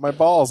in, Cut my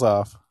balls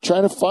off.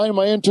 trying to find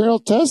my internal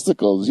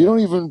testicles. You don't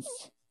even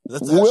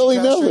That's how she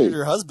willy-nilly. castrated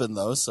your husband,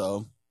 though,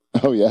 so.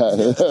 Oh, yeah.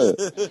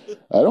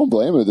 I don't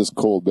blame her, this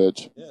cold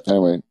bitch.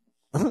 Anyway,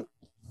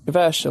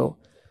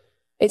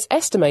 It's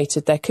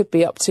estimated there could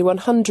be up to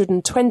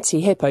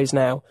 120 hippos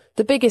now,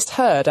 the biggest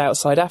herd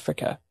outside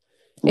Africa.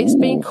 It's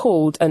been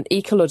called an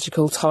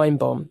ecological time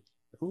bomb.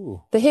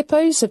 Ooh. The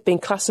hippos have been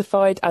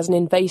classified as an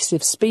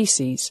invasive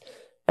species,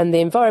 and the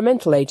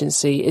Environmental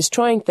Agency is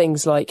trying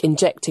things like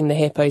injecting the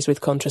hippos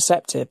with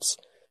contraceptives.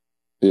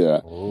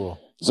 yeah. Ooh.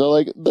 So,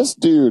 like, this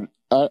dude,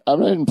 I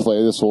didn't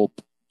play this whole,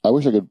 I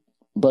wish I could,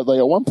 but, like,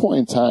 at one point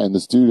in time,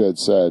 this dude had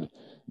said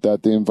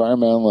that the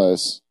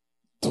environmentalists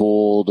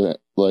told,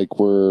 like,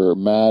 we're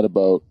mad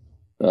about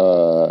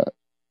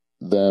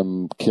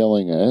them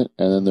killing it,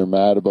 and then they're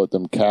mad about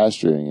them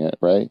castrating it,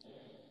 right?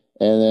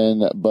 And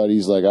then, but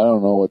he's like, I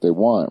don't know what they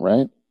want,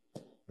 right?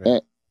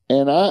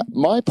 And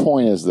my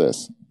point is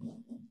this,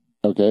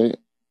 okay?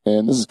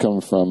 And this is coming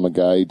from a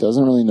guy who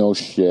doesn't really know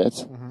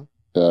shit,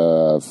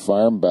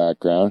 farm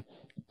background,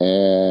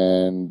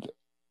 and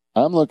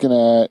I'm looking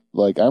at,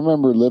 like, I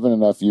remember living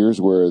enough years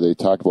where they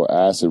talked about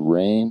acid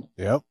rain,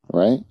 Yep.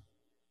 right?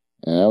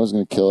 And that was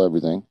going to kill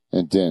everything,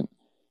 and it didn't.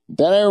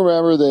 Then I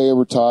remember they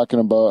were talking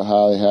about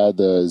how they had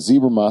the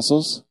zebra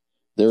mussels.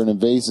 They're an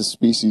invasive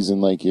species in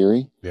Lake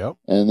Erie, Yep.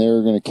 and they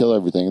were going to kill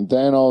everything. And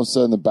then all of a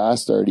sudden, the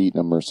bass started eating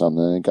them or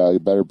something, and it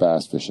got better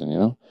bass fishing, you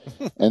know.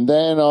 And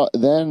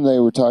then they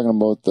were talking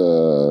about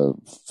the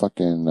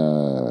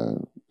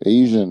fucking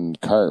Asian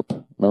carp.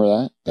 Remember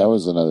that? That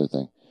was another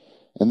thing.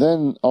 And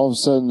then all of a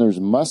sudden, there's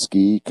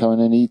muskie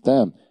coming and eat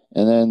them.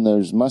 And then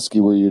there's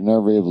muskie where you're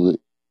never able to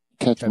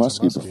catch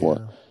muskie before.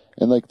 Yeah.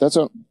 And like that's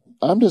what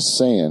I'm just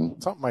saying.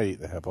 Something might eat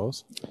the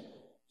hippos.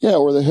 Yeah,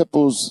 or the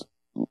hippos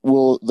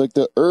will, like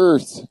the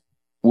earth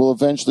will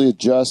eventually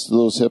adjust to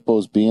those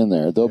hippos being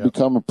there. They'll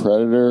become a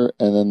predator,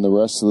 and then the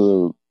rest of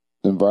the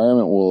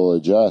environment will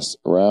adjust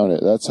around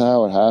it. That's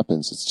how it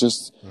happens. It's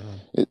just,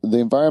 the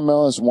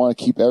environmentalists want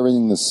to keep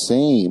everything the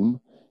same,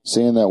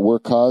 saying that we're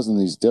causing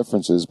these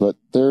differences, but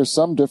there are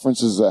some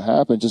differences that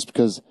happen just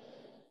because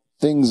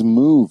things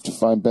move to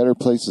find better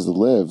places to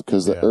live,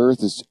 because the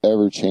earth is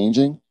ever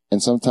changing.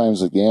 And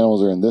sometimes like the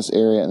animals are in this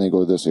area and they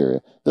go to this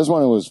area. This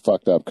one was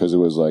fucked up because it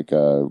was like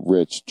a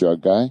rich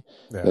drug guy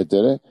that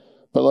did it.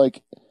 But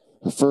like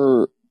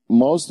for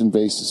most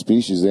invasive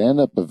species, they end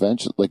up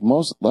eventually, like a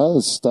lot of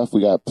the stuff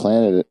we got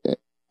planted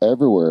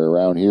everywhere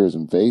around here is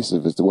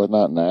invasive. It's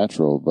not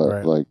natural,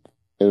 but like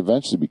it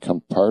eventually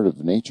becomes part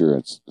of nature.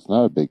 It's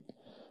not a big,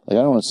 like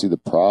I don't want to see the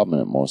problem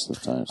in it most of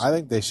the times. I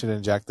think they should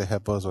inject the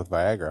hippos with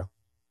Viagra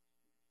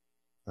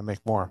and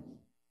make more.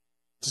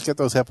 Just get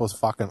those hippos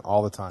fucking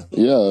all the time.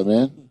 Yeah,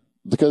 man.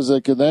 Because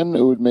like then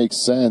it would make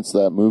sense,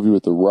 that movie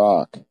with The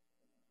Rock.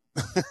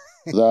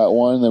 That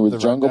one that with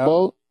Jungle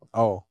Boat.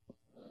 Oh.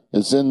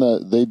 It's in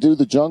they do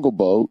the Jungle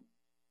Boat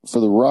for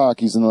The Rock.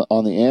 He's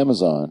on the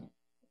Amazon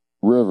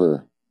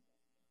River.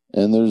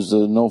 And there's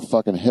no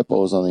fucking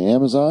hippos on the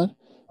Amazon.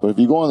 But if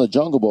you go on the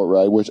Jungle Boat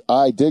ride, which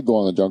I did go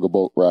on the Jungle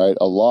Boat ride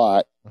a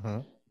lot,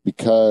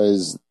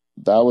 because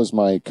that was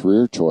my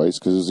career choice,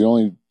 because it was the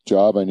only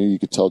job I knew you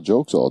could tell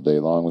jokes all day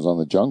long was on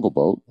the Jungle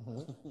Boat.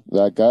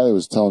 That guy that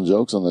was telling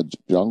jokes on the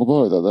Jungle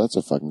Boat, I thought that's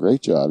a fucking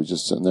great job. He's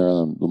just sitting there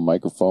on the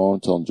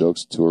microphone telling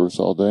jokes to tourists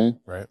all day.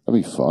 Right.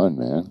 That'd be fun,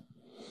 man.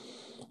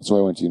 That's why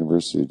I went to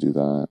university to do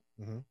that.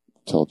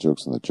 Tell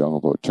jokes on the Jungle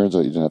Boat. Turns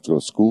out you didn't have to go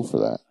to school for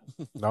that.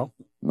 No?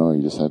 No,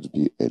 you just had to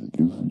be a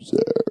loser.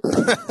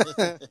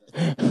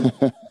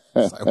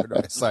 Where do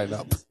I sign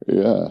up?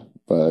 Yeah,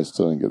 but I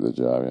still didn't get the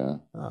job, yeah.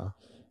 Oh.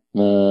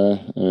 Nah,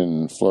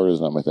 and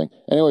Florida's not my thing.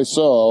 Anyway,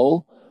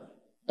 so,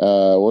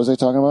 what was I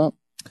talking about?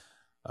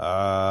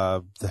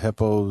 The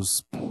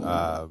hippos.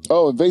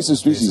 Invasive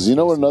species. You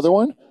know what, another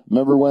one?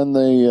 Remember when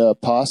the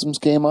possums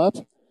came up?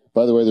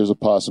 By the way, there's a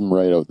possum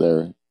right out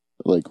there.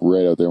 Like,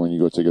 right out there when you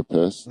go take a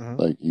piss.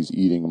 Like, he's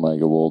eating,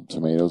 like, old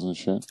tomatoes and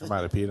shit. I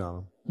might have peed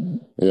on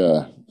them.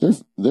 Yeah.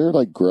 They're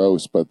like,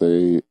 gross, but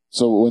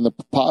so when the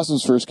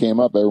possums first came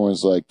up,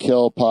 everyone's like,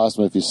 kill a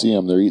possum if you see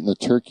them. They're eating the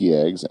turkey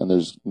eggs, and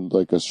there's,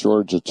 like, a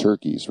shortage of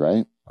turkeys,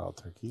 right? Wild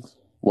turkeys?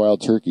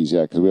 Wild turkeys,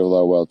 yeah, because we have a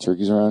lot of wild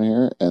turkeys around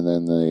here, and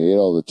then they ate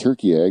all the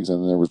turkey eggs,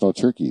 and then there was no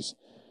turkeys.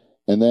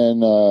 And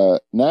then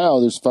now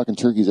there's fucking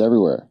turkeys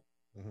everywhere,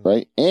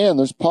 right? And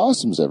there's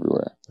possums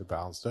everywhere. They're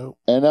balanced out.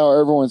 And now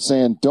everyone's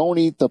saying, don't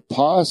eat the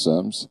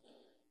possums.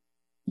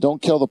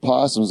 Don't kill the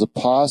possums. The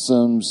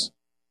possums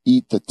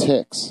eat the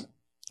ticks.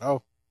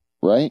 Oh.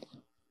 Right?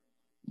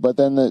 But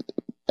then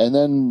and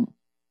then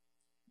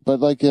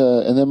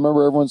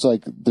remember everyone's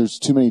like, there's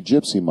too many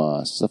gypsy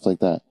moths, stuff like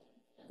that.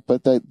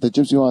 But the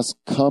gypsy moths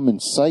come in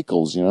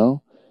cycles, you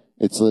know?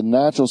 It's the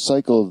natural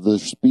cycle of the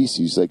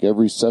species. Like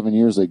every 7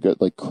 years they get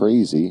like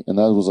crazy. And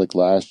that was like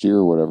last year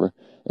or whatever.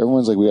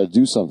 Everyone's like, we got to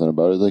do something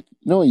about it. Like,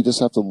 no, you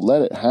just have to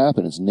let it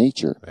happen. It's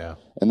nature. Yeah.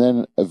 And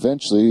then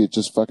eventually it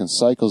just fucking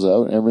cycles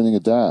out and everything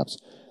adapts.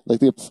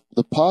 Like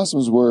the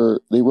possums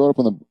they rode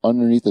up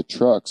underneath the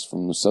trucks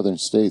from the southern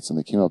states, and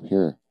they came up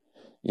here,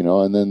 you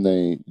know, and then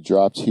they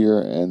dropped here,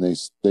 and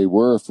they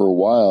were for a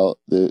while,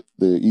 the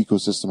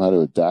ecosystem had to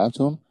adapt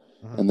to them,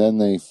 and then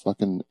they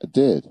fucking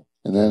did.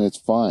 And then it's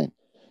fine.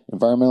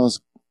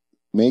 Environmentalists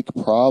make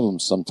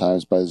problems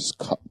sometimes by just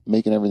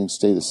making everything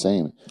stay the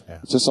same. Yeah.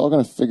 It's just all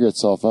going to figure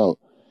itself out.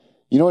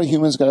 You know what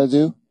humans got to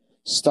do?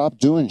 Stop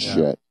doing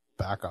shit.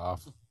 Back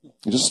off.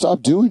 You just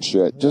stop doing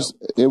shit.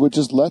 It would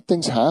just let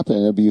things happen.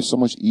 It'd be so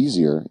much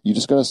easier. You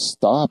just got to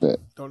stop it.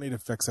 Don't need to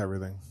fix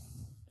everything.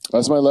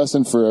 That's my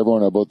lesson for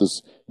everyone about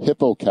this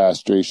hippo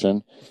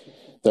castration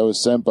that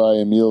was sent by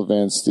Emil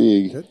Van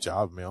Steeg. Good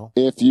job, Emil.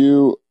 If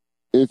you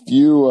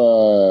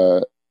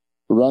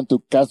run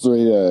to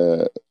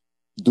castrate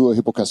do a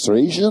hippo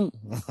castration,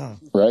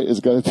 right?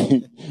 It's got to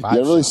be, you got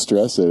to really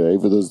stress it, eh?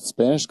 For those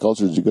Spanish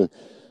cultures,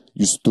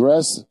 you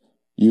stress,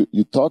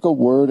 you talk a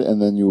word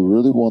and then you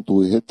really want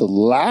to hit the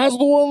last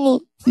one,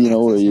 you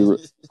know, where you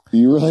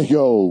really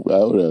go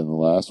out in the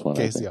last one.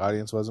 In case the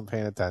audience wasn't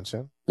paying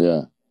attention.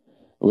 Yeah.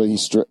 Well,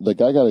 the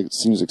guy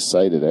seems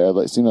excited.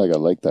 It seemed like I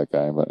like that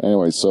guy. But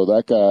anyway, so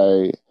that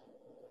guy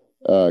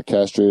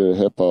castrated a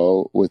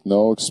hippo with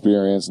no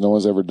experience. No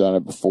one's ever done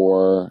it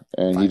before.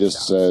 And he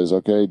just says,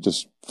 okay,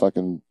 just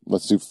fucking,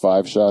 let's do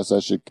 5 shots. I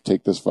should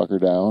take this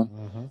fucker down.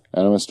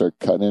 And I'm going to start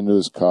cutting into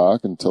his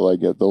cock until I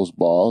get those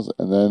balls.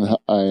 And then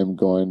I am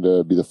going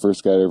to be the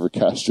first guy to ever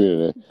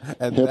castrate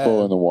a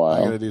hippo in the wild.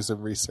 I'm going to do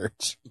some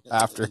research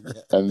after.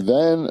 And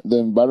then the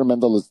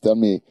environmentalists tell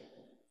me,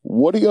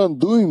 what are you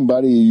doing,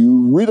 buddy?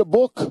 You read a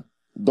book.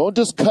 Don't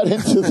just cut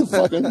into the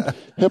fucking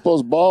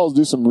hippo's balls.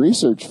 Do some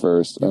research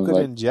first. You I'm could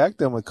like, inject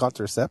them with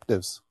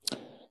contraceptives.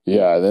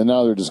 yeah, then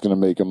now they're just going to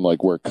make them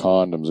like wear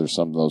condoms or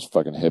something, those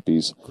fucking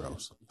hippies.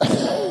 Gross.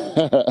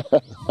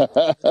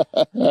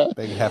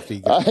 Big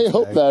hefty. I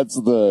hope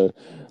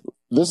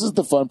this is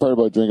the fun part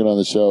about drinking on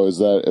the show is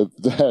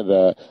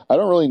that I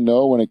don't really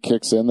know when it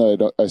kicks in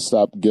that I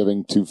stop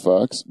giving 2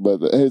 fucks,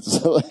 but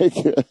it's like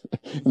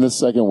in the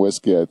second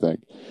whiskey, I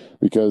think,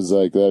 because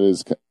like that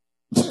is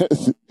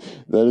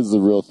the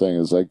real thing.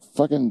 Is like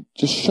fucking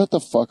just shut the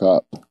fuck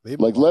up.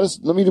 Like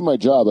let me do my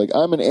job. Like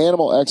I'm an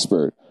animal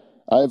expert.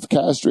 I've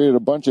castrated a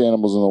bunch of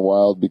animals in the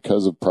wild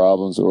because of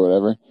problems or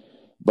whatever.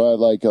 But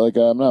like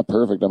I'm not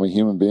perfect. I'm a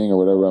human being or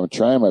whatever. I'm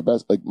trying my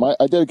best. Like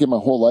I dedicate my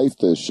whole life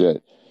to this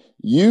shit.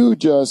 You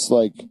just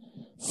like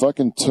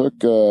fucking took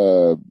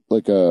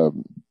like a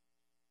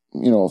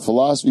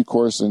philosophy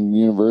course in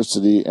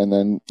university and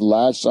then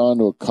latched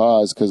onto a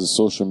cause because of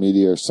social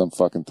media or some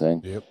fucking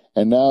thing. Yep.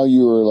 And now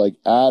you are like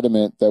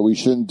adamant that we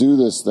shouldn't do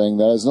this thing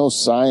that has no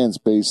science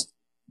base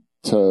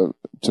to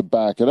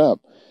back it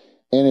up.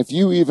 And if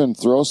you even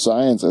throw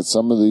science at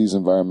some of these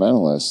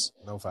environmentalists,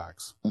 no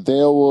facts. They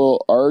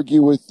will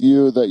argue with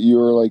you that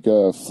you're like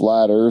a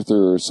flat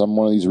earther or some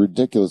one of these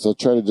ridiculous. They'll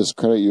try to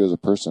discredit you as a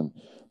person.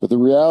 But the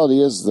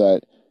reality is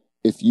that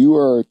if you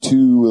are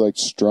too like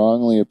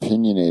strongly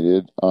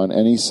opinionated on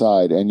any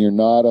side and you're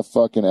not a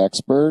fucking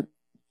expert,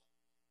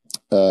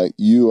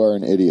 you are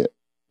an idiot.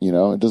 You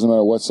know, it doesn't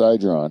matter what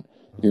side you're on.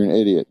 You're an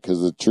idiot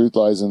because the truth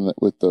lies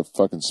with the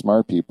fucking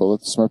smart people. Let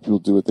the smart people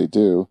do what they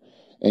do.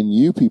 And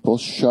you people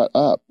shut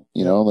up,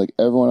 you know, like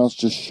everyone else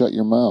just shut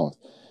your mouth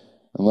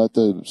and let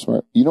the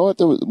smart, you know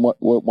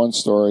what one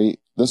story,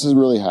 this has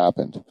really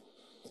happened.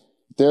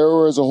 There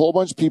was a whole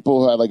bunch of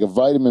people who had like a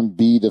vitamin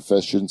B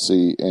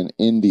deficiency in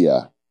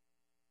India,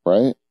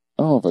 right?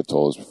 I don't know if I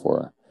told this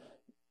before,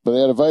 but they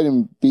had a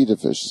vitamin B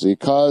deficiency. It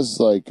caused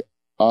like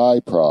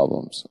eye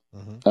problems.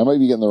 I might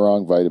be getting the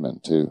wrong vitamin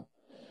too,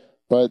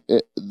 but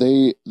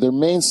their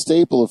main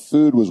staple of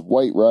food was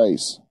white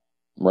rice.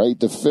 Right?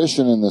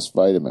 Deficient in this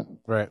vitamin.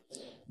 Right.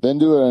 Then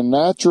do a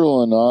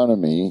natural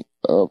anomaly.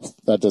 Oh,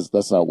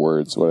 that's not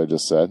words, what I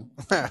just said.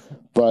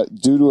 But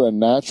due to a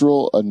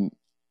natural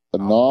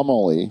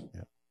anomaly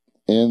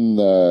in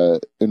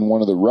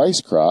one of the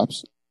rice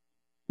crops,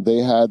 they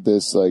had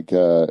this like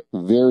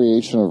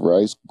variation of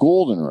rice,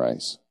 golden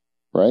rice,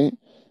 right?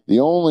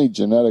 The only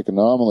genetic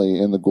anomaly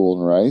in the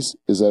golden rice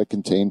is that it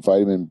contained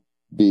vitamin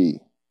B.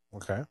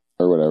 Okay.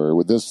 Or whatever,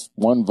 with this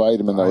one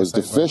vitamin that was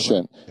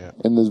deficient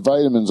in the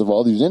vitamins of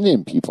all these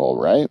Indian people,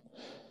 right?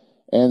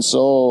 And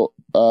so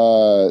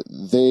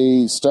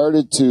they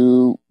started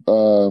to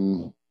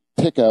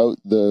pick out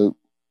the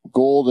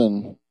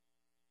golden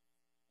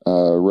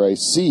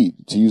rice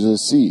seed to use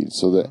as seed,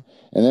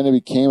 and then it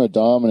became a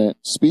dominant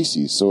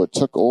species. So it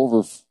took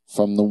over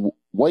from the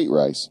white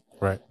rice,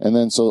 right? And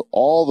then so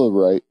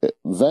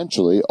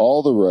eventually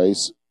all the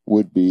rice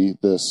would be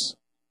this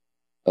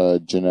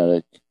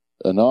genetic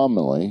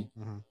anomaly,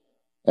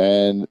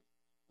 and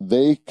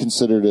they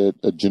considered it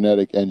a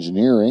genetic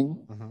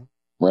engineering,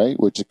 right?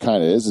 Which it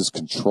kind of is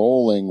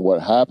controlling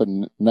what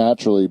happened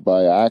naturally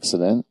by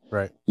accident.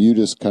 Right. You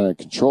just kind of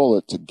control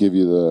it to give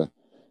you the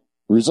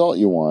result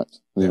you want.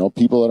 You know,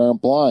 people that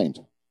aren't blind,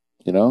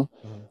 you know?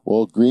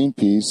 Well,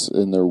 Greenpeace,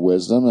 in their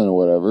wisdom and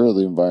whatever,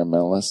 the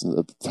environmentalists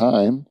at the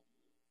time,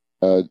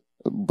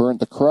 burnt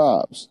the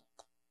crops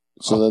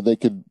so that they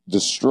could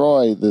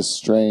destroy this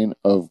strain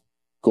of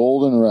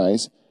golden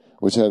rice,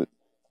 which had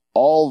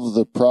all of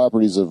the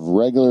properties of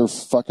regular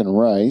fucking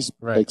rice,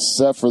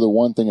 except for the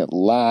one thing it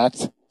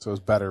lacked. So it's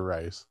better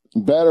rice.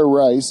 Better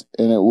rice,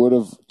 and it would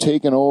have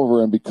taken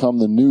over and become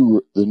the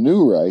new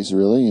rice,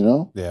 really, you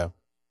know? Yeah.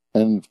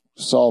 And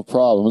solve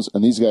problems.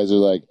 And these guys are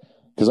like,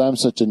 because I'm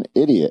such an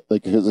idiot,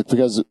 like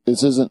because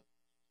this isn't,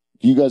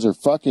 you guys are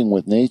fucking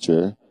with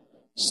nature,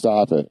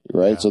 stop it,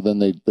 right? Yeah. So then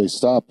they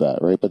stop that,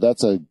 right? But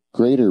that's a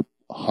greater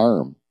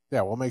harm.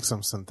 Yeah, we'll make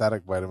some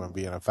synthetic vitamin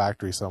B in a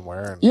factory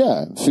somewhere. And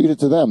yeah, feed it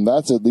to them.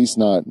 That's at least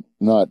not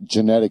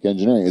genetic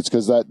engineering. It's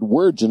because that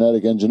word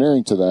genetic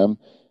engineering to them,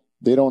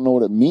 they don't know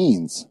what it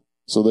means.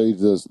 So they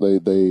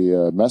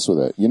mess with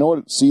it. You know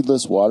what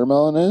seedless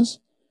watermelon is?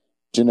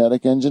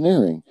 Genetic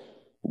engineering.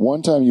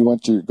 One time you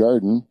went to your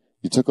garden,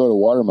 you took out a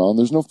watermelon,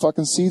 there's no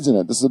fucking seeds in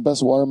it. This is the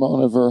best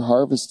watermelon I've ever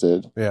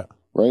harvested. Yeah.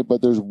 Right?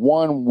 But there's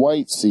one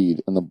white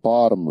seed in the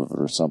bottom of it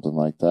or something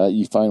like that.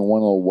 You find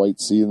one little white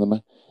seed in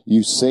the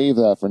you save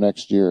that for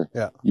next year.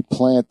 Yeah. You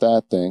plant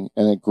that thing,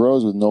 and it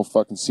grows with no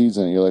fucking seeds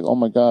in it. You're like, oh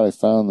my God, I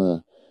found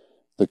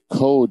the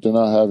code to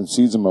not having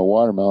seeds in my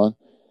watermelon.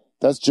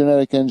 That's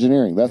genetic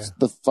engineering. That's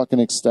the fucking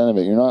extent of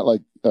it. You're not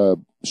like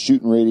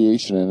shooting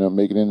radiation and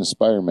making it into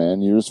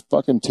Spider-Man. You're just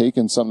fucking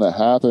taking something that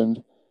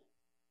happened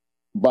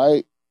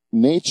by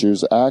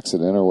nature's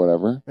accident or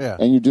whatever, Yeah.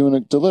 and you're doing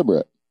it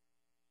deliberate.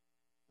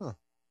 Huh.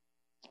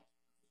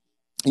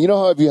 You know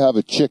how if you have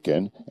a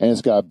chicken and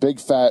it's got a big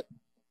fat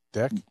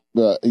Dick?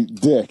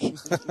 dick,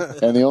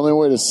 and the only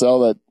way to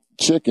sell that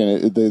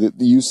chicken,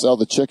 you sell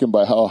the chicken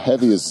by how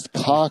heavy his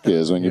cock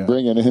is when you Yeah.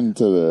 bring it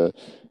into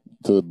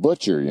the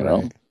butcher, you know?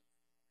 Right.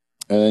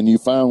 And then you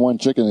find one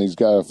chicken and he's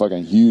got a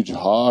fucking huge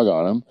hog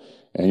on him,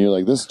 and you're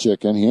like, this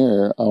chicken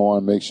here, I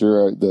want to make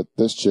sure that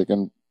this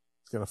chicken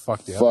It's going to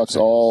fuck the other fucks chickens.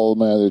 all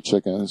my other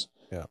chickens,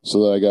 Yeah.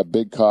 so that I got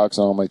big cocks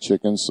on all my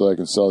chickens, so I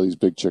can sell these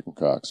big chicken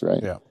cocks,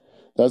 right? Yeah.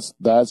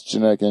 That's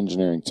genetic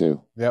engineering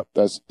too. Yep.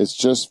 It's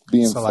just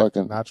being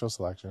fucking, natural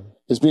selection.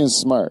 it's being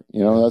smart.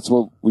 You know, that's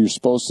what we're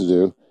supposed to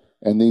do.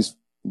 And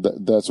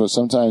that's what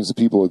sometimes the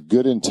people with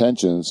good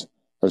intentions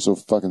are so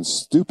fucking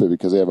stupid,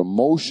 because they have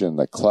emotion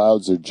that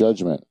clouds their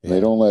judgment. Yeah. They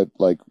don't let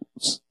like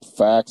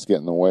facts get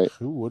in the way.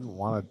 Who wouldn't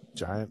want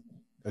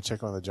a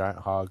chicken with a giant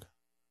hog?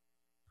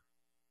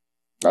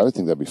 I would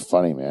think that'd be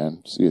funny,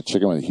 man. See a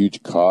chicken with a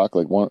huge cock,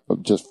 like one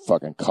just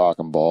fucking cock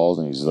and balls,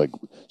 and he's like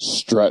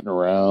strutting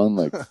around,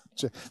 like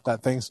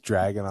That thing's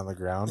dragging on the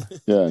ground.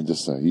 yeah, and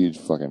just a huge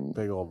fucking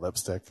Big old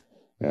lipstick.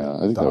 yeah. I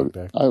think Dog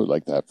dick. I would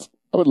like that.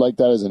 I would like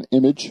that as an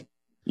image.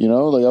 You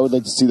know, like I would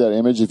like to see that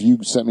image. If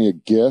you sent me a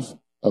GIF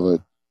of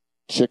a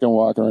chicken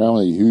walking around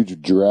with a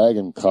huge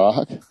dragon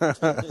cock,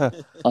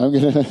 I'm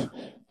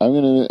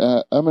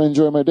gonna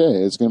enjoy my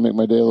day. It's gonna make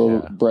my day a little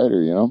Yeah.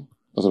 brighter. You know,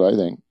 that's what I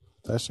think.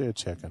 Especially a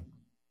chicken.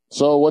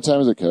 So, what time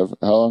is it, Kev?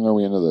 How long are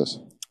we into this?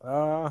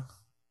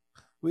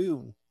 We're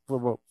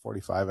about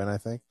 45 in, I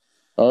think.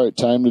 All right,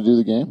 time to do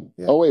the game.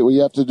 Yeah. Oh wait, we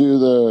have to do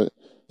the.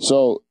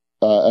 So,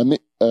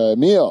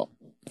 Emil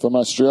from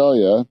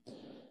Australia.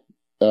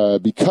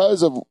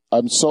 Because of,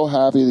 I'm so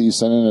happy that you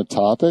sent in a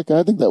topic. And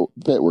I think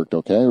that worked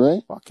okay,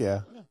 right? Fuck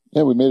yeah.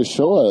 Yeah, we made a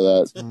show out of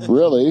that.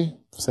 Really.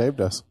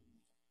 Saved us.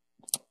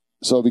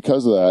 So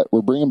because of that,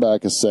 we're bringing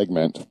back a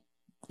segment.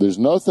 There's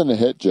nothing to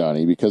hit,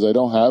 Johnny, because I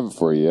don't have it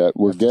for you yet.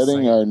 We're Have to getting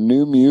sing it. our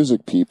new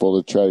music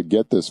people to try to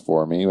get this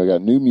for me. We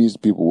got new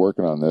music people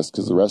working on this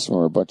because the rest of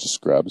them are a bunch of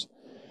scrubs.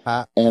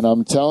 And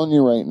I'm telling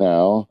you right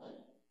now,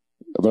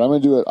 but I'm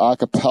going to do it a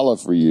cappella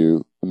for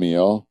you,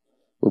 Emil.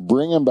 We're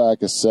bringing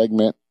back a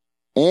segment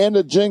and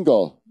a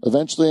jingle.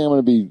 Eventually, I'm going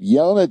to be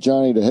yelling at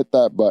Johnny to hit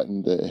that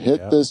button, to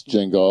hit this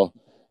jingle.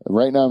 And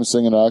right now, I'm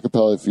singing a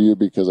cappella for you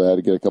because I had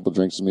to get a couple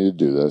drinks of me to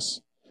do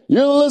this.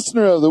 You're the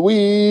listener of the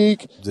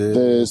week.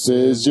 This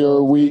is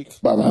your week.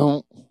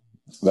 Ba-boom.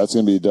 That's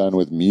going to be done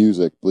with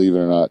music, believe it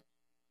or not,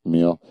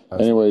 Emil.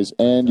 Anyways,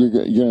 and you're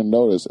going to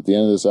notice at the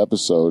end of this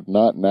episode,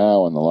 not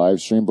now on the live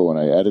stream, but when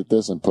I edit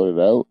this and put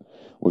it out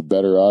with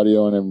better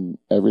audio and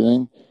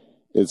everything,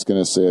 it's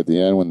going to say at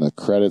the end when the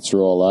credits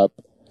roll up,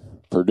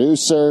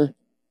 producer,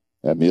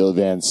 Emil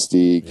Van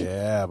Steeg.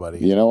 Yeah, buddy.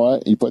 You know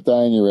what? You put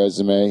that in your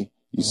resume.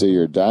 You say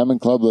you're a Diamond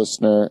Club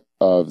listener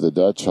of the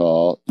Dutch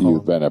Hall.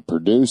 You've been a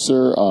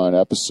producer on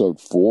episode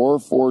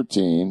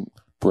 414.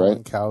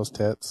 Pulling cow's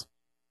tits.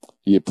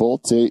 You pull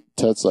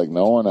tits like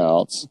no one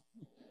else.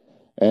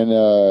 And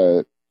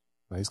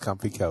Nice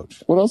comfy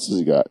couch. what else has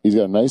he got? He's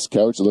got a nice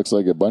couch. It looks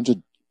like a bunch of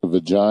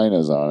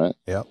vaginas on it.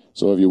 Yep.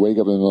 So if you wake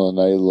up in the middle of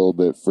the night a little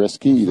bit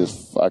frisky, you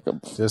just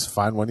Just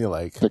find one you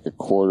like. pick a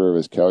quarter of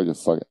his couch and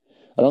fuck it.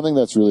 I don't think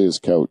that's really his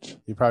couch.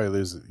 You probably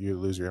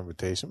lose your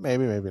invitation.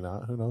 Maybe, maybe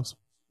not. Who knows?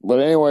 But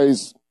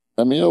anyways,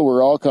 Emil,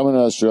 we're all coming to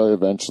Australia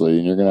eventually,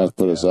 and you're going to have to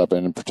put us up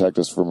and protect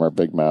us from our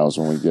big mouths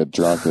when we get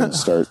drunk and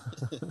start.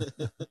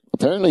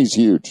 Apparently he's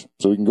huge.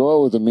 So we can go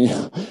out with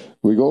Emil.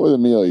 We go with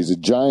Emil. He's a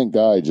giant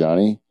guy,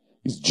 Johnny.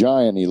 He's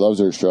giant. And he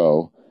loves our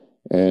show.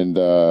 And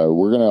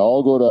we're going to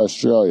all go to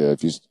Australia.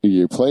 If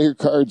you play your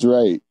cards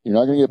right, you're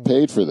not going to get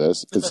paid for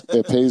this.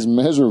 It pays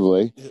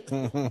miserably.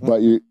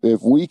 But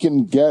if we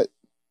can get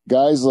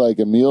guys like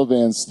Emil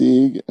Van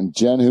Steeg and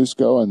Jen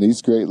Husko and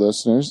these great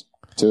listeners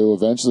to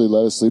eventually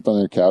let us sleep on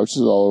their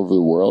couches all over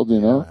the world, you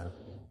know?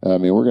 I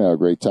mean, we're going to have a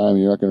great time.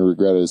 You're not going to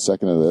regret it a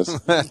second of this.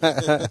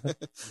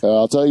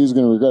 I'll tell you who's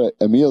going to regret it.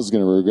 Emil's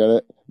going to regret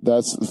it.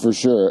 That's for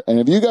sure. And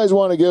if you guys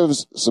want to give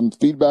us some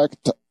feedback,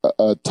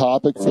 a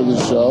topic for the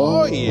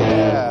show, Oh,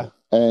 yeah.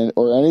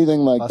 or anything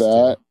like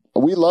that,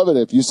 we love it.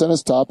 If you send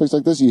us topics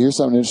like this, you hear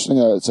something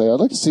interesting, I'd say, I'd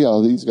like to see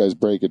how these guys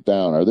break it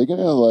down. Are they going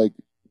to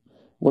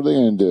what are they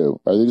going to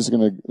do? Are they just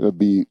going to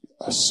be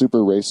super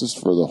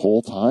racist for the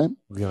whole time?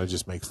 We're going to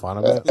just make fun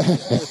of it?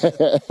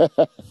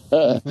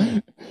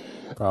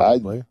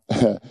 Probably.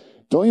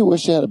 Don't you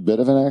wish you had a bit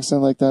of an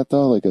accent like that,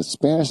 though? Like a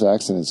Spanish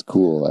accent is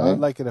cool, eh? I'd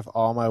like it if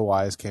all my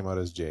Y's came out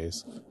as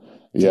J's.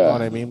 Yeah. You know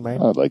what I mean,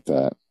 man? I'd like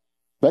that.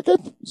 That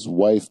guy's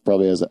wife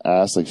probably has an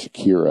ass like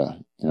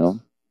Shakira, you know?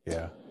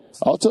 Yeah.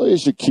 I'll tell you,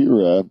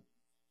 Shakira,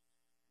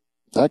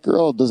 that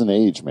girl doesn't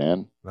age,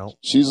 man. No.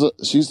 She's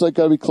like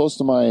got to be close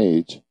to my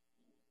age.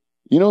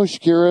 You know who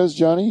Shakira is,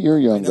 Johnny? You're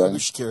a I young know guy. who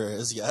Shakira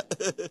is, yeah.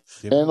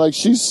 And like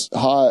she's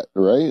hot,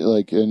 right?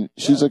 Like, and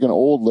she's like an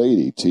old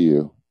lady to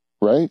you,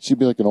 right? She'd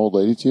be like an old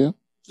lady to you.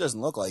 She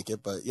doesn't look like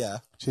it, but yeah.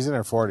 She's in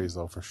her 40s,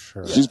 though, for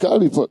sure. She's got to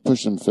be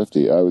pushing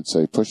 50, I would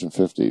say, pushing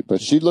 50. But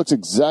she looks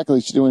exactly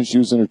like she did when she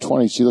was in her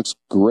 20s. She looks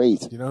great.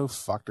 Do you know who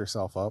fucked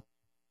herself up?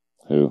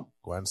 Who?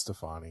 Gwen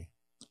Stefani.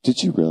 Did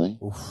she really?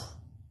 Oof.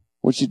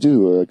 What'd she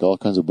do? Like all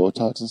kinds of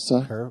Botox and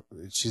stuff?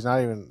 She's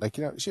not even, like,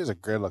 she was a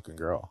good-looking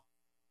girl,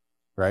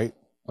 right?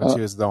 When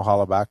she was no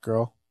hollow back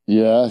girl.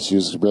 Yeah, she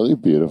was really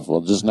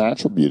beautiful. Just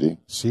natural beauty.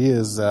 She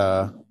is,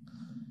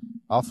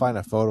 I'll find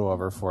a photo of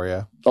her for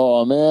you.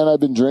 Oh, man, I've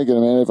been drinking.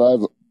 Man,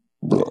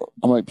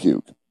 I might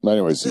puke.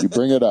 Anyways, you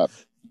bring it up.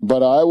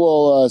 But I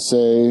will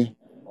say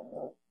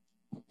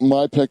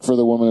my pick for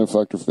the woman who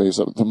fucked her face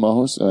up the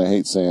most, and I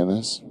hate saying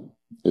this,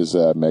 is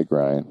Meg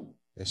Ryan.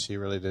 Yeah, she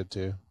really did,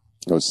 too.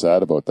 I was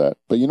sad about that.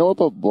 But you know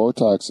about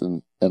Botox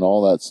and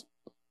all that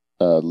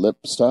lip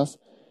stuff?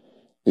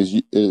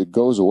 It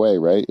goes away,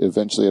 right? It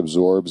eventually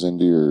absorbs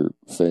into your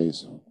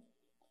face.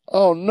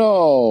 Oh,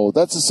 no.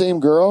 That's the same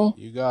girl?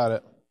 You got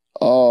it.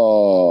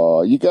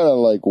 Oh, you gotta,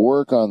 like,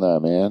 work on that,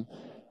 man.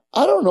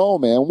 I don't know,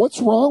 man.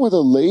 What's wrong with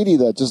a lady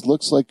that just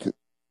looks like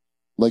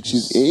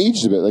she's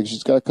aged a bit, like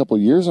she's got a couple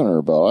years on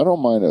her belt? I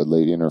don't mind a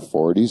lady in her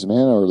 40s,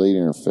 man, or a lady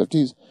in her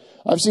 50s.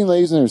 I've seen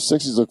ladies in their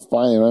 60s look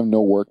fine. They don't have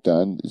no work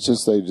done. It's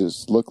just they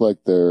just look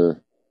like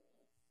their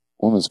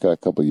woman's got a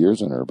couple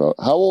years on her belt.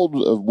 How old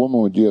a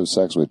woman would you have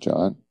sex with,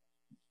 John?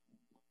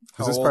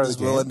 How old is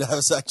willing to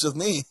have sex with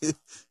me?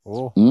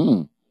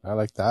 Oh, I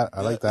like that.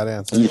 I like that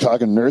answer. You're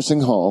talking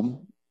nursing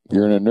home.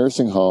 You're in a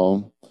nursing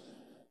home.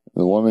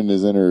 The woman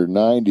is in her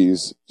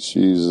 90s.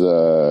 She's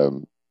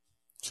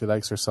she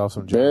likes herself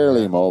some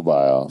barely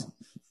mobile,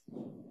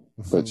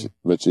 but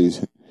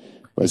she's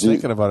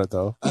thinking about it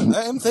though.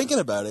 I am thinking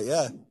about it.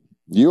 Yeah,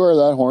 you are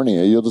that horny.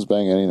 Eh? You'll just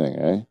bang anything,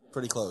 eh?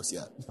 Pretty close,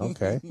 yeah.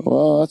 Okay.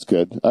 Well, that's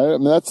good. I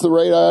mean, that's the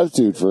right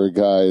attitude for a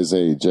guy his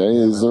age, eh?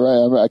 Is the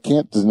right. I mean, I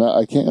can't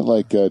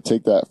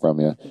take that from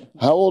you.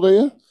 How old are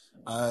you?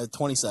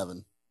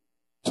 27.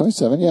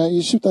 27. Yeah,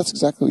 you should. That's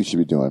exactly what you should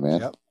be doing,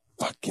 man. Yep.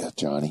 Fuck yeah,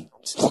 Johnny.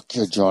 Fuck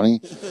yeah, Johnny.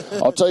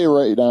 I'll tell you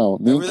right now.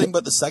 Everything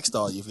but the sex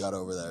doll you've got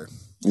over there.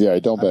 Yeah,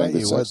 don't bang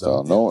the sex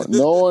doll. No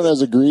one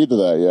has agreed to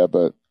that yet,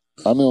 but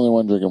I'm the only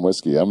one drinking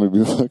whiskey. I'm going to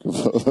be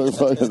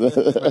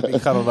fucking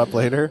cuddled up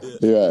later.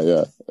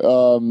 Yeah.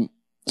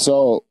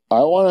 So I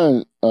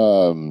want to,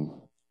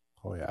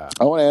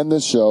 I want to end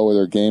this show with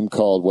our game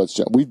called we're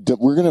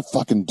going to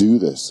fucking do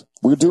this.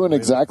 We're doing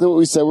exactly what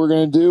we said we're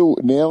going to do,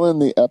 nailing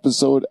the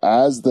episode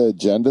as the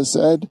agenda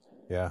said.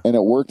 Yeah. And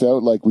it worked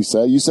out like we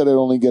said. You said I'd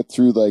only get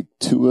through like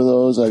 2 of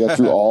those. I got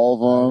through all of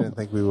them. I didn't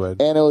think we would.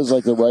 And it was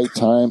like the right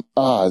time.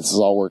 This is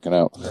all working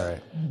out. All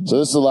right. So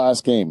this is the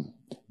last game.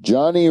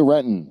 Johnny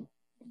Renton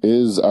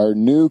is our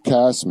new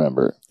cast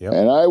member. Yep.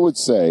 And I would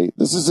say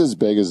this is as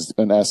big as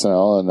an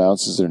SNL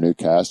announces their new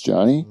cast,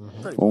 Johnny.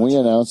 When we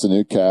announced the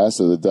new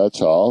cast of the Dutch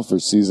Hall for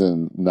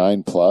season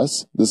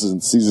 9+, this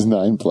is season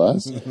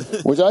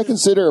 9+, which I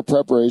consider a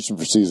preparation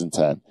for season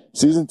 10.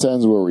 Season 10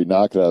 is where we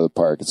knock it out of the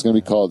park. It's going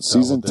to be called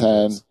Season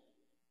 10,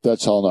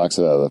 Dutch Hall knocks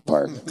it out of the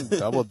park.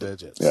 Double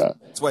digits. Yeah.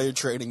 That's why you're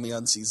trading me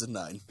on season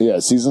 9. Yeah,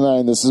 season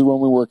 9, this is when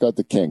we work out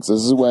the kinks.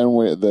 This is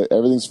when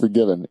everything's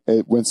forgiven.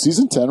 When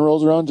season 10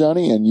 rolls around,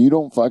 Johnny, and you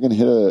don't fucking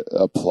hit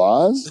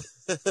applause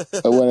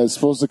when it's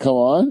supposed to come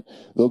on,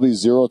 there'll be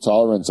zero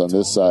tolerance on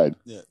this side.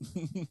 Yeah.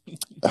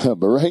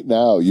 But right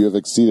now, you have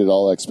exceeded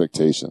all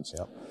expectations.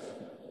 Yep.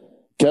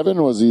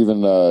 Kevin was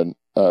even, I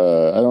don't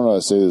know how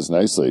to say this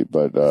nicely,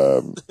 but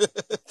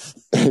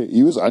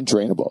he was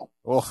untrainable.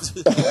 Oh.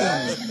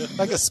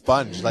 Like a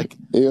sponge. Like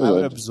I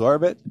would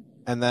absorb it,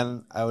 and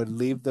then I would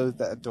leave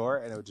that door,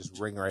 and it would just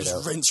ring right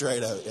out. Rinse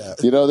right out, yeah.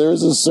 You know, there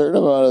was a certain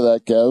amount of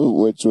that, Kev,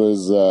 which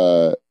was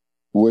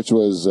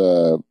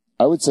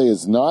I would say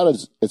it's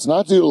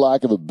not due to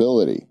lack of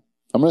ability.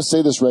 I'm going to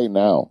say this right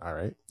now. All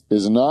right.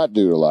 Is not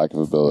due to lack of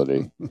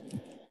ability.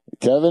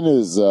 Kevin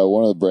is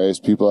one of the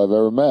bravest people I've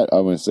ever met.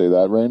 I'm going to say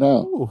that right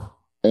now. Ooh.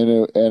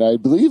 And I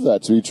believe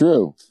that to be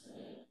true.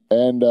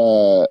 And,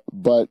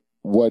 but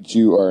what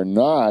you are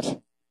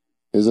not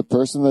is a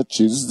person that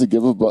chooses to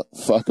give a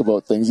fuck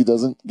about things he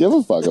doesn't give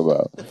a fuck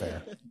about.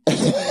 Fair.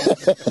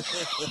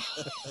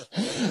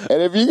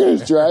 And if you're going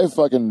to drive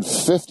fucking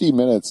 50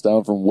 minutes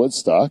down from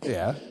Woodstock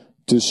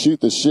to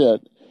shoot the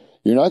shit,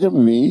 you're not going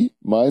to be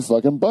my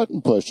fucking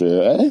button pusher,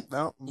 eh?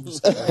 No, I'm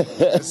just going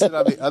to sit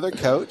on the other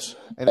couch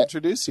and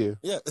introduce you.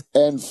 Yeah.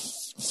 And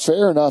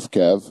fair enough,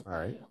 Kev. All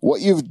right.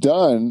 What you've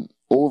done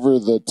over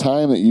the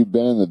time that you've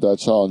been in the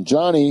Dutch Hall, and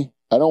Johnny,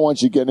 I don't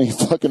want you getting any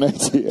fucking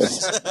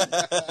ideas.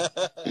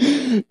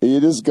 You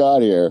just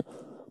got here.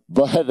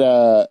 But,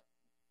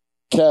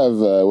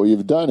 Kev, what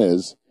you've done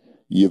is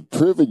you've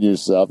proven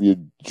yourself,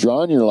 you've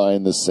drawn your line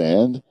in the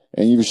sand,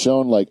 and you've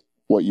shown like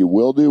what you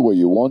will do, what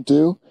you won't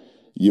do.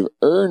 You've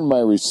earned my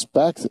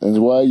respect,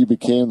 and why you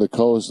became the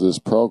co-host of this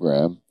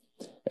program.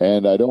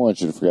 And I don't want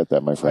you to forget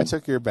that, my friend. I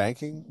took your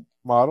banking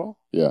model.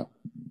 Yeah.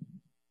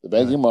 The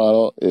banking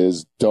model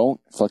is don't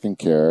fucking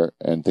care,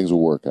 and things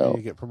will work out.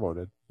 You get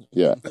promoted.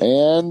 Yeah.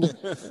 And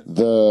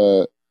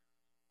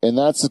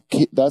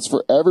that's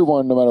for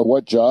everyone, no matter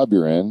what job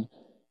you're in.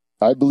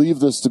 I believe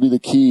this to be the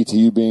key to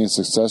you being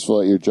successful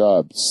at your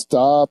job.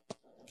 Stop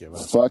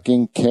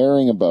fucking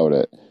caring about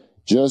it.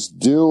 Just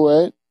do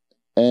it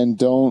and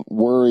don't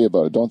worry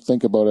about it. Don't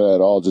think about it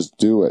at all. Just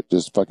do it.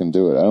 Just fucking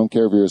do it. I don't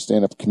care if you're a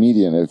stand-up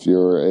comedian, if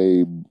you're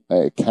a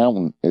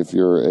accountant, if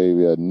you're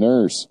a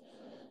nurse.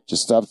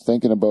 Just stop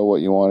thinking about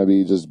what you want to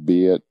be. Just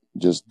be it.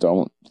 Just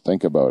don't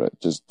think about it.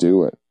 Just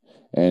do it.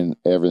 And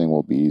everything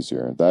will be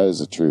easier. That is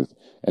the truth.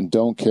 And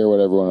don't care what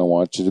everyone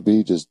wants you to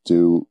be. Just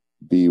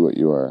be what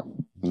you are.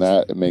 And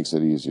that makes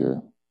it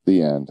easier.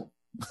 The end.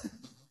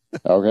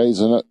 Okay,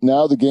 so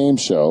now the game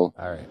show,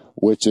 All right.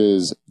 which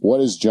is,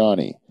 what is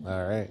Johnny?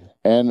 All right.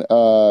 And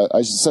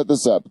I should set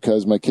this up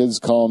because my kids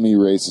call me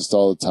racist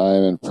all the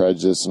time and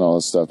prejudiced and all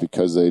this stuff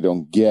because they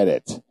don't get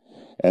it.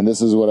 And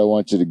this is what I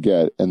want you to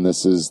get. And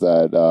this is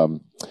that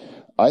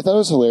I thought it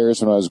was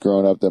hilarious when I was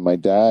growing up that my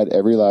dad,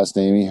 every last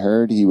name he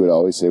heard, he would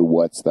always say,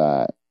 "What's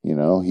that?" You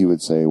know, he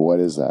would say, "What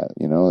is that?"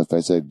 You know, if I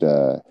said,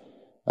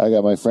 I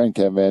got my friend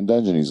Kevin Van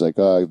Dungen. He's like,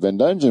 Van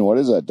Dungen, what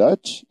is that?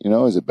 Dutch? You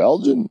know, is it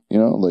Belgian? You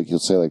know, like he'll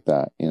say like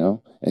that, you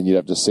know, and you'd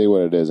have to say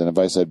what it is. And if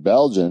I said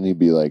Belgian, he'd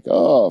be like,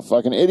 "Oh,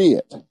 fucking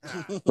idiot."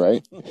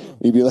 Right?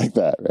 He'd be like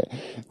that, right?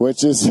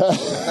 Which is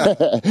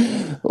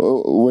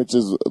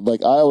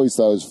like, I always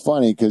thought it was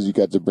funny because you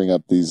got to bring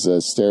up these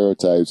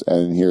stereotypes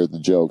and hear the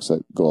jokes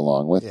that go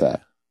along with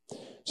that.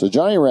 So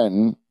Johnny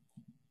Renton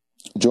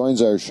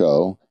joins our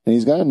show and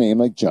he's got a name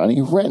like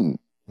Johnny Renton.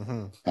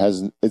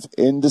 Mm-hmm. It's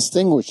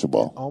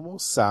indistinguishable. It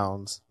almost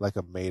sounds like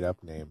a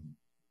made-up name.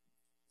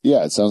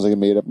 Yeah, it sounds like a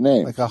made-up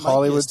name. Like a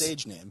Hollywood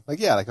stage name. like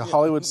a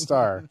Hollywood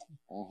star,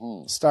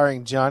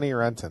 starring Johnny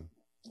Renton.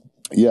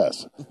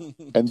 Yes,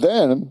 and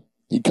then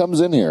he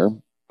comes in here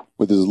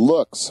with his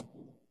looks.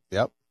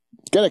 Yep.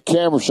 Get a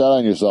camera shot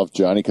on yourself,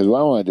 Johnny, because what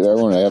I want to do,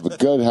 everyone, I have a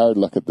good hard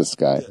look at this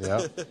guy.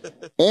 Yep.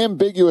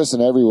 Ambiguous in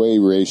every way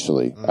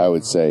racially, I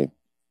would say.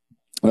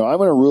 No, I'm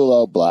going to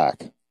rule out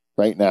black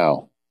right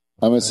now.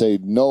 I'm going to say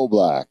no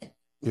black.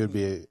 He would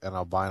be an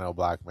albino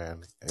black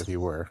man if he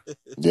were.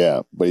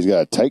 Yeah, but he's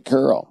got a tight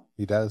curl.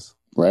 He does.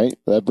 Right?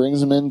 That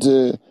brings him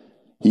into,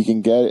 he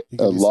can get He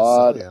could a be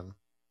lot. Sicilian.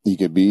 He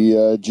could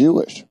be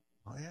Jewish,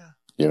 Oh yeah.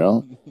 you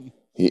know?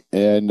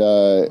 And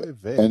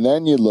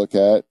then you look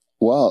at,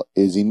 well,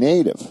 is he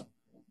native?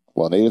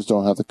 Well, natives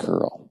don't have the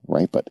curl,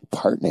 right? But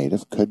part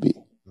native could be,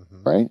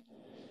 right?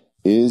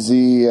 Is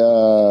he,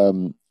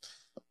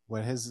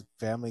 when his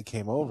family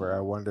came over, I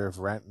wonder if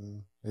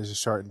Renton is a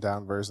shortened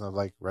down version of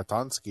like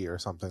Ratonsky or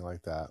something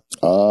like that.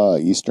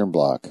 Eastern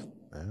Bloc.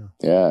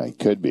 Yeah, he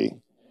could be.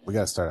 We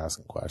got to start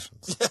asking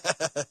questions.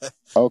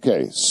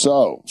 Okay,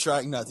 so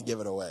Trying not to give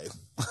it away.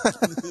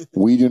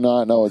 we do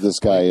not know what this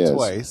guy is.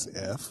 Twice,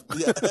 if.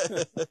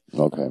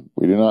 Okay,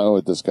 we do not know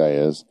what this guy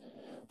is.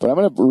 But I'm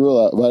going to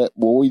rule out, but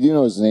what we do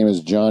know his name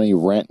is Johnny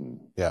Renton.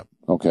 Yeah.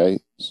 Okay?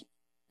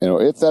 You know,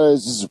 if that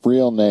is his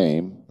real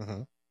name,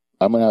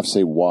 I'm going to have to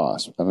say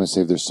Wasp. I'm going to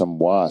say if there's some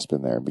Wasp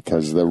in there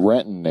because the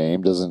Renton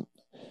name doesn't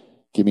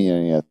give me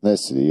any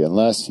ethnicity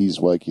unless he's,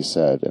 like you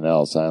said, an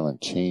Ellis Island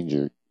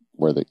changer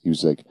where he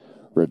was like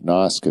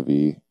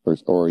Radnoscovy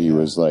or he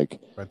was like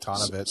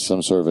Rentonovich.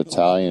 Some sort of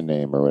Italian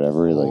name or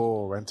whatever.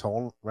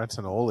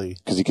 Rentonoli.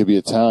 Because he could be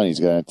Italian. He's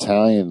got an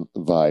Italian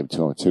vibe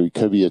to him too. He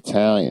could be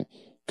Italian.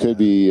 Could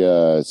be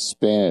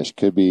Spanish.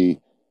 Could be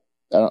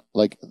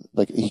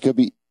he could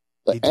be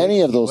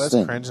any of those things. He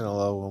was cringing a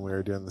little when we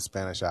were doing the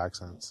Spanish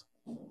accents.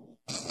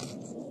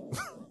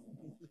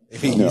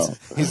 He's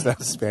not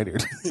a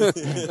Spaniard.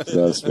 He's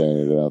not a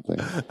Spaniard, I don't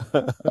think.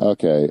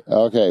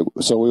 Okay.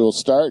 So we will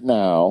start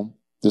now.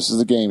 This is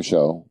the game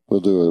show. We'll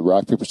do a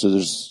rock, paper,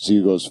 scissors. See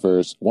who goes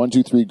first. 1,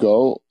 2, 3,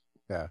 go.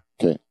 Yeah.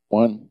 Okay.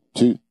 1,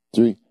 2,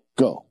 3,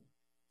 go.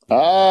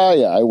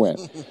 Yeah, I win.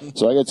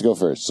 So I get to go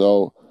first.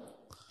 So,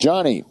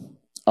 Johnny,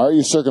 are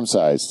you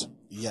circumcised?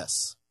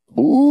 Yes.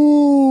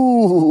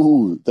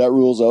 Ooh, that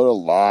rules out a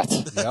lot.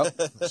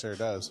 Yep, sure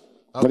does.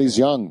 Okay. But he's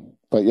young.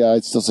 But yeah,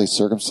 I'd still say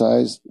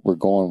circumcised. We're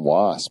going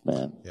Wasp,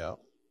 man. Yeah.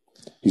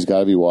 He's got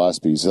to be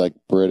waspy. He's like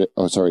British.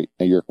 Oh, sorry.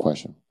 Your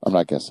question. I'm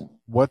not guessing.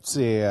 What's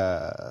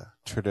a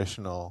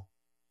traditional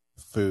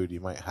food you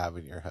might have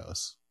in your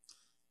house?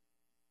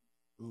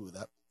 Ooh,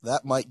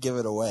 that might give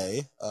it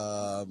away.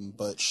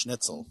 But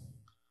schnitzel.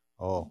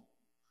 Oh.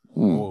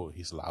 Oh,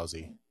 he's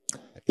lousy.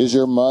 Is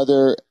your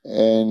mother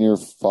and your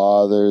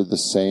father the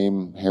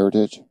same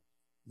heritage?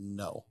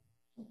 No.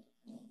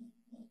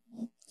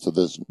 So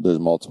there's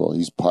multiple.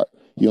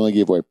 He only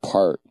gave away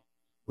part.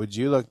 Would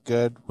you look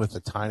good with a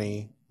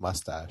tiny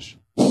mustache?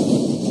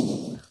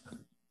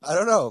 I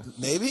don't know.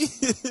 Maybe.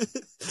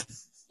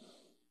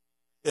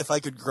 If I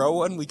could grow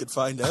one, we could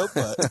find out.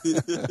 But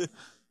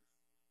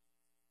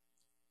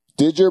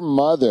did your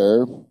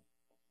mother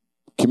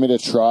commit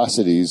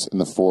atrocities in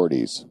the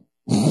 40s?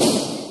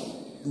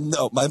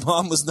 No, my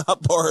mom was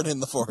not born in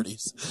the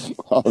 40s.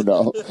 Oh,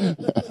 no.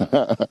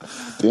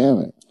 Damn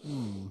it.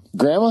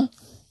 Grandma?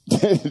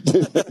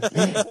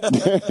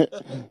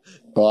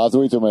 Well, I'll have to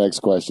wait till my next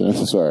question.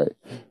 I'm sorry.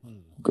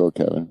 Go,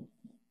 Kevin.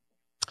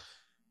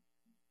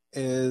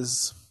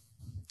 Is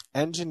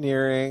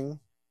engineering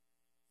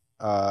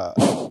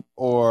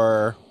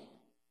or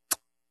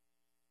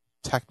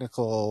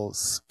technical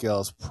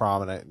skills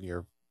prominent in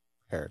your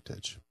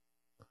heritage?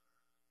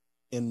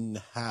 In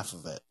half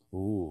of it.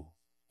 Ooh.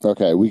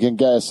 Okay, we can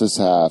guess this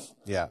half.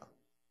 Yeah.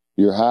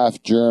 You're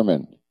half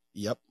German.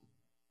 Yep.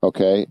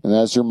 Okay, and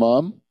that's your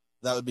mom?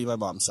 That would be my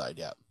mom's side,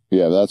 yeah.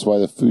 Yeah, that's why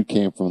the food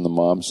came from the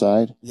mom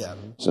side. Yeah.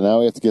 So now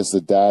we have to guess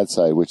the dad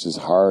side, which is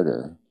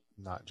harder.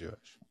 Not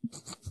Jewish.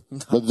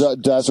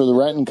 But that's where the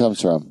Renton comes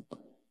from.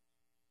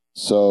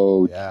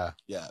 So, Yeah.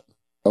 Yeah.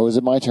 oh, is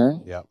it my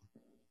turn? Yep.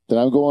 Then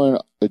I'm going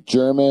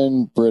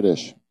German,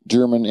 British,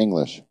 German,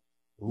 English.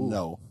 Ooh.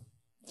 No.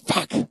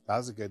 Fuck. That That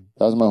was a good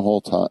was my whole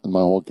time, my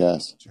whole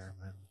guess. German.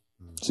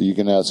 So you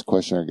can ask a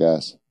question or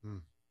guess. Hmm.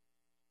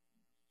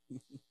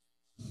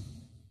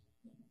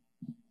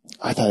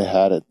 I thought I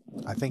had it.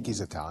 I think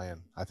he's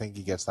Italian. I think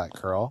he gets that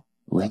curl.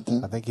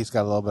 Renton? I think he's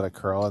got a little bit of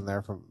curl in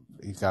there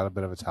he's got a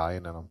bit of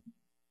Italian in him.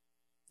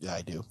 Yeah,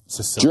 I do.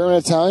 Sicilian. German,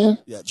 Italian?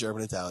 Yeah,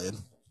 German, Italian.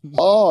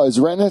 Oh, is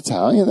Renton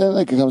Italian then?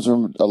 Like it comes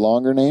from a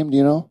longer name, do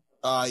you know?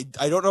 I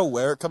don't know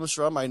where it comes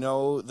from. I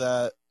know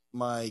that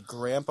my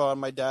grandpa on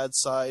my dad's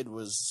side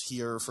was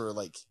here for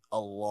like a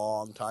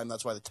long time.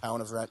 That's why the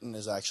town of Renton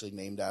is actually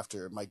named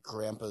after my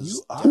grandpa's.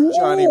 You are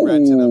Johnny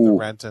Renton of the Ooh.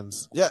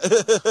 Rentons. Yeah.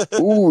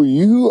 Ooh,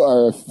 you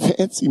are a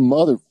fancy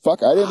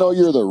motherfucker. I didn't know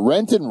you were the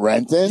Renton.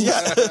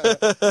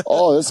 Yeah.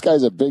 Oh, this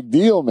guy's a big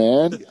deal,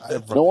 man.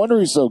 No wonder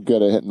he's so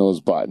good at hitting those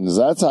buttons.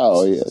 That's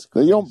how he is.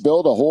 You don't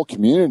build a whole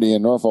community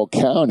in Norfolk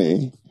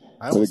County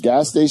with a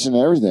gas station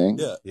and everything.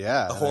 Yeah.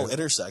 Yeah. A whole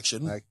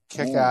intersection. A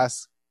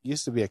kick-ass,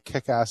 used to be a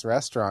kick-ass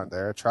restaurant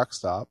there, a truck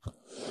stop.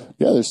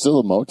 Yeah, there's still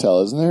a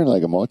motel, isn't there?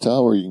 Like a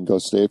motel where you can go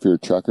stay if you're a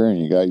trucker and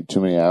you got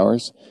too many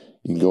hours.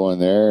 You can go in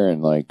there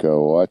and like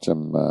go watch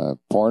some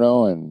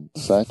porno and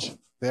such,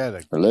 They had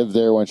a, or live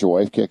there once your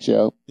wife kicks you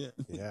out.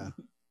 yeah.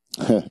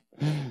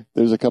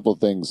 There's a couple of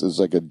things. It's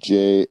like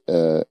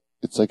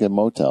it's like a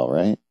motel,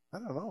 right? I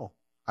don't know.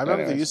 I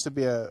remember there Anyways. used to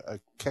be a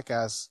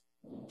kick-ass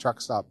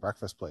truck stop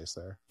breakfast place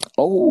there.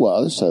 Oh,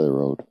 other side of the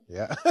road.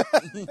 Yeah.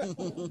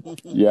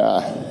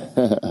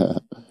 Yeah.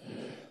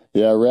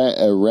 Yeah,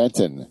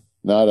 Renton.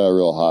 Not a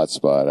real hot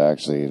spot,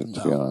 actually, to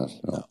be honest.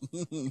 No.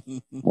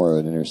 More of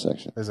an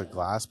intersection. There's a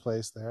glass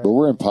place there. But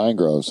we're in Pine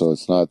Grove, so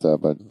it's not that,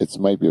 but it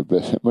might be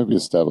a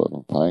step up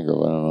from Pine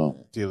Grove. I don't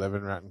know. Do you live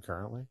in Renton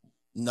currently?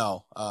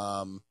 No.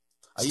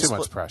 It's too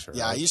much pressure.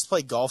 Yeah, right? I used to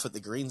play golf at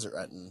the greens at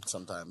Renton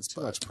sometimes.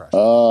 Too but- much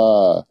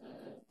pressure.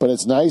 But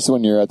it's nice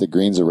when you're at the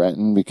Greens of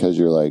Renton because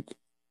you're like,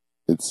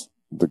 it's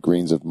the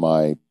Greens of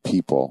my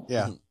people.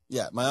 Yeah.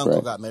 Yeah, my uncle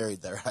Right. got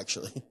married there,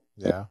 actually.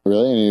 Yeah.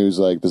 Really? And he was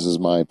like, this is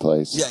my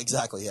place. Yeah,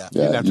 exactly, yeah. He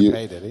didn't have to you,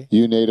 pay, did he?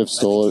 you native I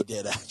stole think it.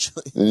 he did,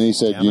 actually. And he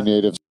said, Damn you it.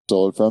 native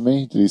stole it from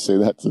me? Did he say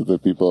that to the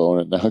people who own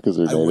it now because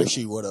they're I native? wish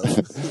he would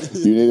have.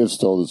 You native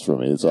stole this from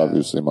me. It's Yeah,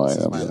 obviously mine. this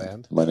is my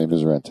land. My name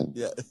is Renton.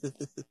 Yeah.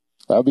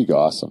 That would be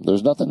awesome.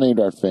 There's nothing named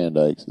after Van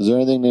Dykes. Is there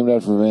anything named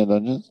after Van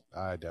Dungeons?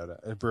 I doubt it.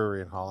 A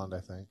brewery in Holland, I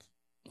think.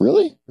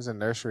 Really? There's a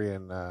nursery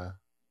in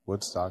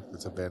Woodstock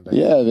that's a Van Dyke.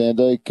 Yeah, Van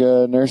Dyke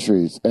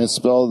Nurseries. And it's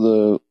spelled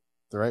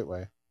The right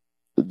way.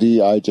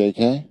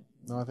 D-I-J-K?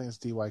 No, I think it's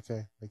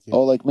DYK. Like you.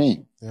 Oh, like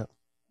me. Yeah.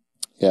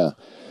 Yeah.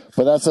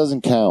 But that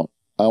doesn't count.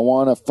 I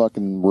want a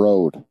fucking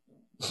road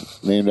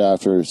named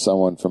after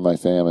someone from my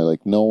family.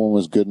 Like, no one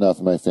was good enough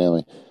in my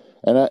family.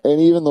 And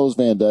even those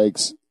Van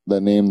Dykes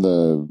that named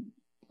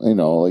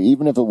like,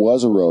 even if it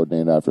was a road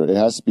named after it, it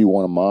has to be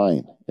one of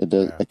mine.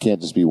 It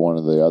can't just be one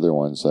of the other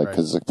ones, like,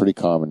 because it's a pretty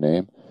common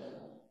name.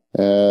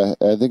 I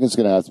think it's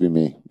going to have to be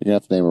me. You're going to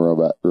have to name a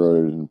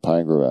road in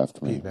Pine Grove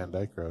after me. Pete Van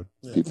Dyke Road.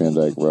 Pete Van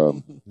Dyke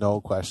Road. No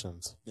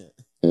questions. Yeah.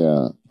 I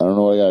don't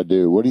know what I got to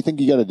do. What do you think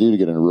you got to do to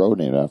get a road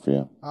named after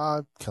you?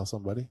 Kill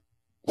somebody.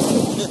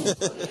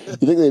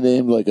 You think they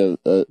named like a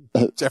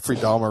Jeffrey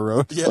Dahmer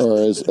Road. Yeah.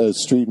 or a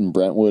street in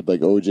Brentwood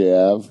like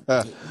OJ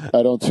Ave?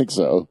 I don't think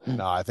so.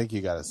 No, I think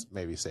you got to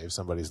maybe save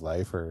somebody's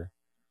life or.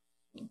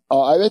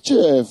 I bet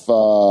you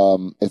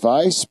if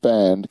I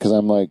spend, because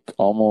I'm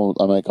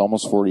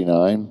almost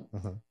 49.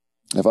 Mhm.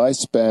 If I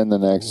spend the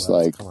next Ooh,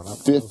 that's like coming up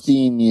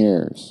 15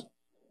 years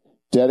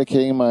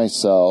dedicating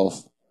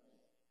myself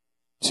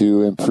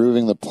to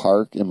improving the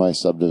park in my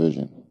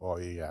subdivision, Oh,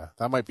 yeah.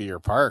 That might be your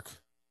park.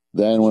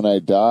 then when I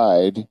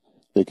died,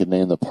 they could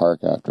name the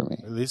park after me.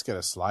 At least get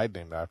a slide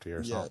named after you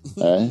or Yeah.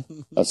 something. Eh?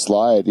 A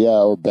slide, yeah,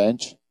 or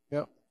bench.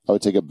 Yep. I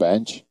would take a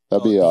bench.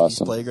 That'd Call be it Petey's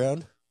awesome.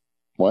 Playground.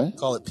 What?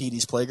 Call it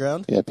Petey's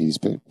Playground. Yeah, Petey's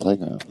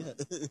Playground.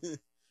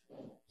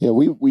 Yeah,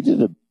 we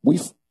did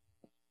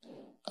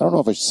I don't know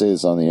if I should say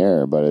this on the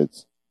air, but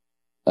it's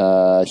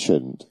I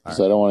shouldn't,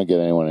 so I don't want to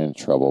get anyone in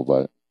trouble.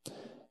 But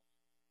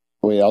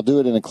wait, I'll do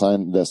it in a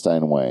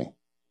clandestine way.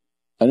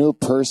 I knew a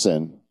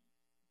person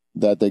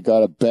that they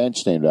got a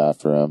bench named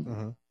after him,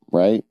 Mm-hmm.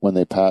 right when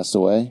they passed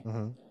away,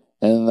 Mm-hmm.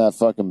 and that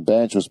fucking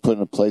bench was put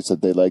in a place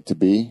that they like to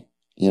be,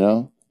 in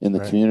the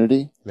Right.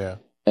 community, Yeah.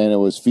 and it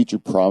was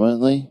featured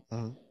prominently.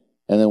 Mhm.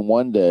 And then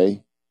one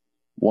day,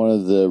 one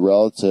of the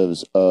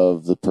relatives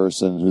of the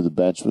person who the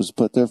bench was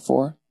put there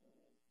for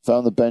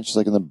found the bench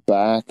like in the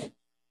back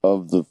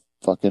of the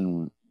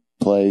fucking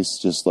place,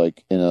 just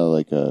like in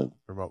a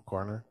Remote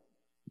corner.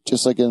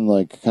 just like in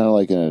like kind of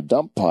like in a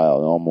dump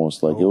pile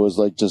almost. Like it was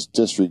like just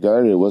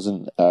disregarded. It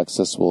wasn't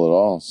accessible at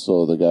all.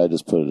 So the guy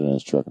just put it in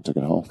his truck and took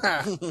it home.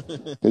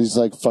 'Cause he's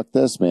like, fuck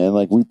this, man.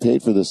 Like we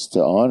paid for this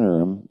to honor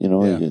him. You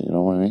know, you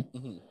know what I mean?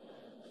 Mm-hmm.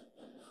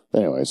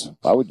 Anyways,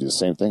 I would do the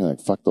same thing.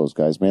 Like, fuck those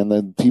guys, man.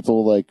 The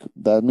people, like,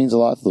 that means a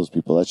lot to those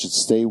people. That should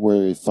stay where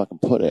they fucking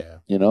put it.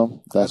 You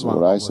know? That's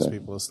what I say.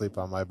 People to sleep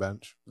on my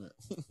bench.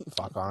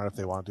 Fuck on it if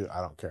they want to.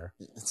 I don't care.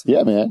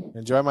 Yeah, man.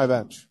 Enjoy my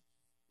bench.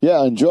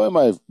 Yeah, enjoy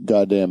my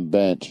goddamn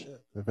bench.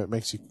 If it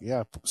makes you,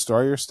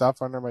 store your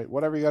stuff under my,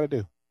 whatever you got to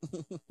do.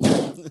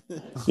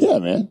 Yeah,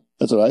 man.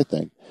 That's what I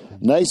think.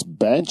 Nice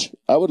bench.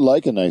 I would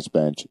like a nice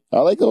bench. I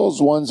like those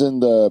ones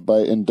in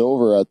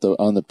Dover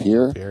on the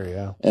pier.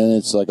 Yeah. And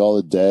it's like all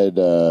the dead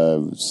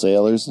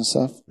sailors and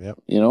stuff. Yep.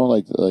 You know,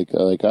 like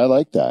I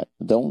like that.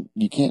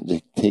 You can't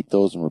take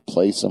those and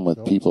replace them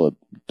with people that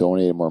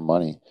donated more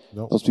money.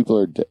 Nope. Those people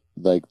are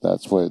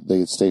that's where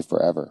they stay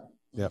forever.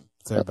 Yep.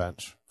 It's their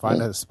bench. Find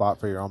a spot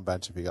for your own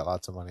bench if you got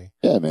lots of money.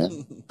 Yeah,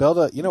 man. Build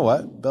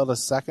a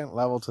second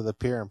level to the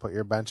pier and put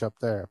your bench up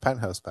there, a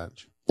penthouse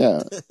bench.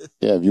 Yeah.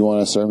 Yeah, if you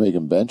want to start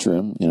making bench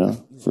room, you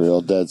know, for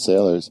real dead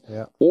sailors.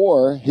 Yeah.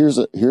 Or here's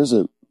a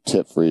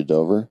tip for you,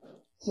 Dover.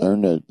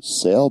 Learn to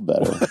sail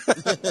better.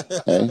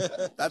 Hey?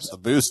 That's the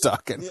booze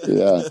talking.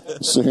 Yeah.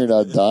 So you're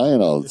not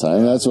dying all the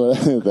time. That's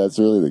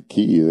really the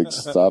key. Like,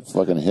 stop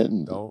fucking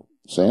hitting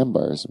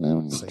sandbars,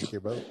 man. Sink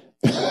your boat.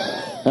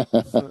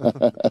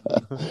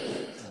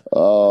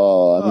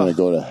 Oh, I'm going to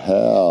go to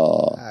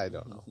hell. I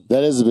don't know.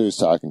 That is the booze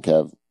talking,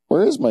 Kev.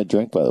 Where is my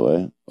drink, by the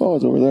way? Oh,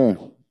 it's over there.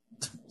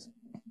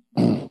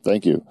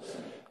 Thank you.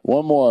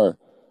 One more.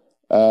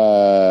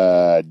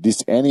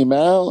 This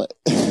animal,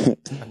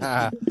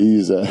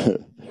 he's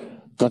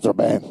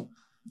contraband.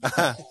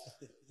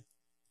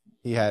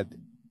 He had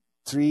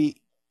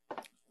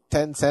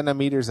 10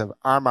 centimeters of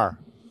armor.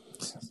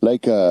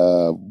 Like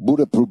a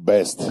bulletproof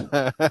vest.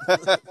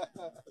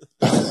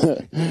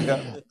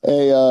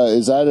 Hey,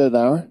 is that an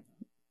hour?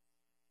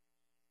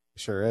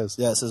 Sure is.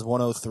 Yeah, it says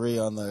 103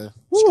 on the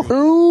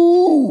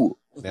Woohoo!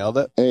 Nailed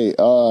it. Hey,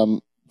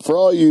 for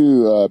all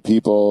you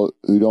people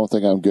who don't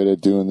think I'm good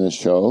at doing this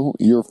show,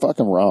 you're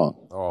fucking wrong.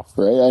 Oh.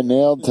 Right? I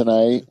nailed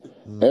tonight,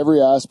 every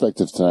aspect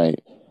of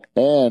tonight.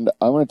 And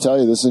I'm going to tell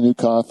you, this is a new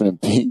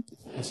Confident Pete.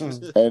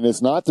 And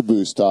it's not the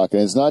booze talk,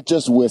 and it's not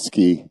just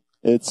whiskey.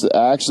 It's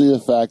actually the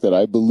fact that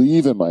I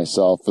believe in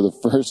myself for the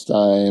first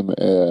time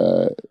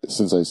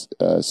since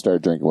I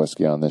started drinking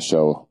whiskey on this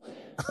show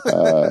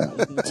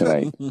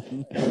tonight.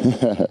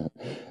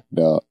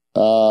 No.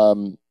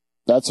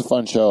 That's a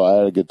fun show. I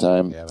had a good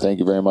time. Yeah, thank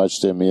you very much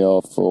to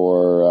Emil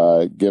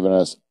for giving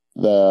us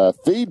the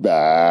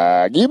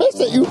feedback. You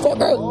missed it, you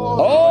fucker.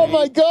 Oh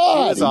my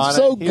God. He's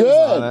so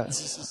good.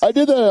 I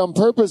did that on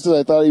purpose because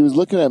I thought he was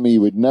looking at me. He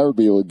would never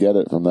be able to get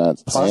it from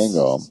that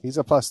angle. He's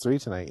a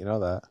 +3 tonight. You know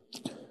that.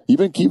 You've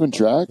been keeping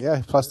track?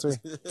 Yeah,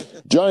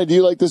 +3. Johnny, do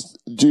you like this?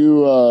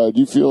 Do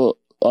you feel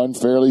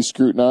unfairly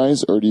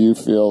scrutinized, or do you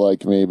feel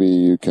like maybe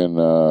you can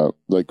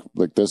like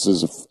this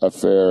is a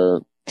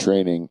fair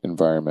training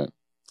environment?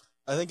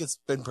 I think it's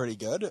been pretty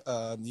good.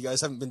 You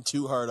guys haven't been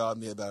too hard on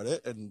me about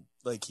it, and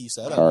like he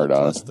said, hard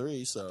I'm on.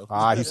 +3. So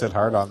he said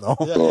hard on though.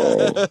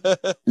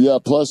 Yeah,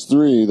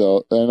 +3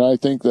 though, and I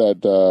think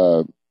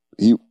that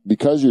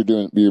because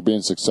you're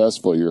being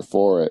successful, you're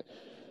for it.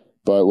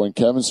 But when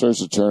Kevin starts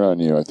to turn on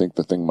you, I think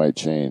the thing might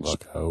change.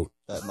 Look out.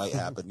 That might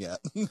happen, yeah.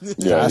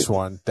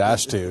 -1,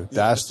 -2,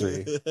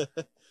 -3.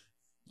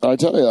 I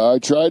tell you, I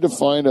tried to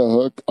find a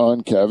hook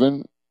on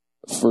Kevin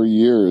for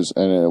years,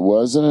 and it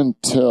wasn't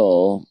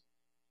until,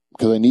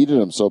 because I needed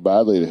him so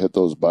badly to hit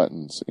those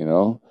buttons, you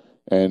know?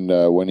 And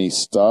when he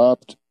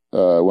stopped,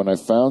 when I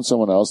found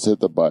someone else to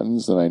hit the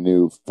buttons, then I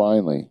knew,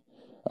 finally,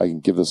 I can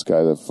give this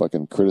guy the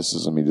fucking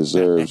criticism he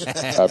deserves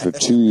after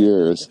 2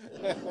 years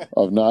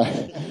of not,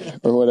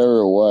 or whatever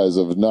it was,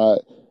 of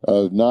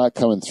not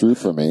coming through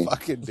for me.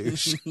 Fucking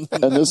douche.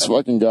 And this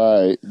fucking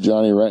guy,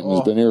 Johnny Renton,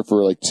 has been here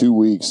for like 2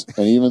 weeks.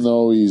 And even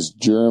though he's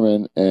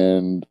German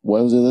and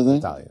what was the other thing?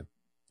 Italian.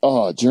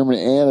 Oh, German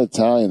and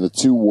Italian, the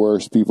two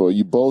worst people.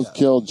 You both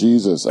killed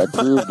Jesus. I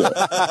proved it.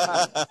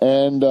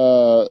 And,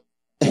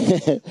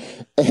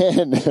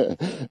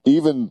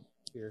 even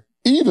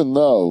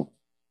though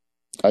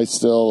I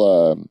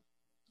still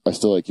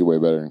like you way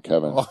better than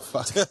Kevin. Oh,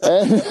 fuck.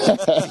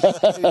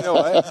 You know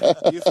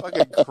what? You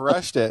fucking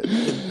crushed it.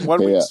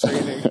 1 week's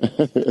training.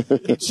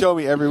 He'd show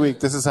me every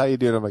week, this is how you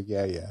do it. I'm like,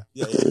 yeah.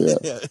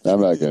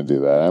 I'm not going to do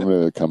that. I'm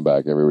going to come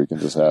back every week and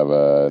just have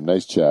a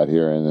nice chat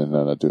here and then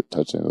not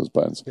touch any of those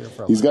buttons.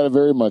 He's got a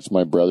very much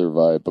my brother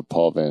vibe, but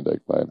Paul Van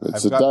Dyke vibe.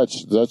 It's the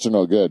Dutch. The Dutch are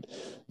no good.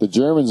 The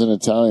Germans and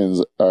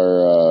Italians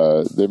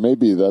are, they're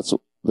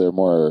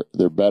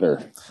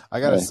better. I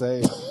gotta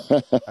say,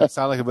 I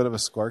sound like a bit of a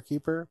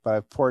scorekeeper, but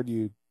I've poured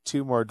you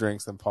 2 more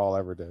drinks than Paul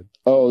ever did.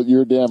 Oh,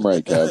 you're damn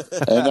right, Kev.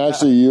 And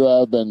actually, you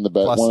have been the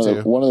best,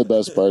 one of the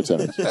best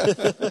bartenders.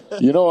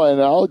 You know,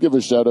 and I'll give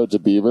a shout out to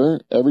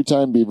Beaver. Every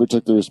time Beaver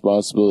took the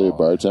responsibility of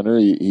bartender,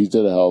 he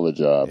did a hell of a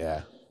job.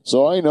 Yeah.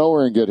 So I know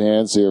we're in good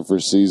hands here for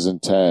season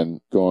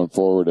 10 going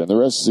forward, and the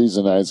rest of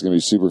season 9 is going to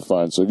be super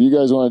fun. So if you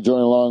guys want to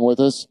join along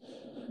with us,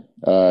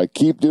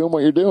 keep doing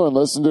what you're doing.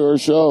 Listen to our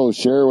show.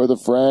 Share it with a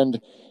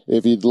friend.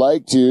 If you'd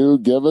like to,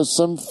 give us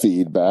some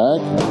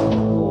feedback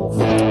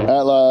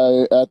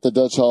at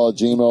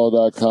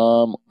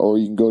thedutchhall@gmail.com, or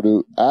you can go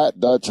to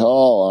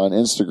 @DutchHall on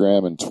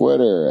Instagram and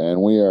Twitter,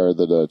 and we are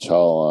the Dutch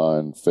Hall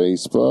on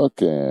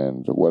Facebook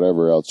and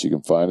whatever else you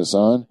can find us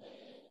on.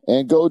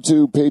 And go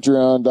to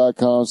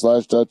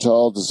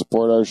patreon.com/DutchHall to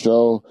support our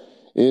show.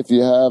 If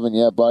you haven't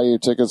yet, buy your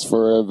tickets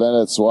for an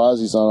event at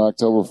Swazi's on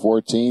October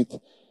 14th.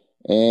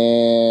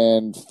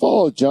 And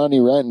follow Johnny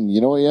Renton. You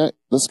know what yet?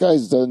 This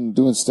guy's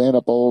doing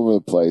stand-up all over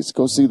the place.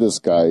 Go see this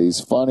guy. He's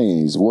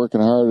funny. He's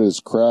working hard at his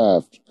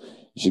craft.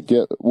 You should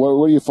get,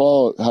 what do you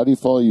follow? How do you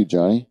follow you,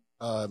 Johnny?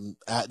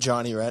 At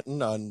Johnny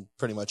Renton on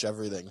pretty much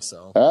everything.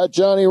 So At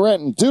Johnny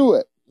Renton. Do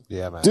it.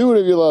 Yeah, man. Do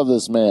it if you love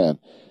this man.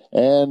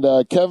 And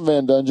Kevin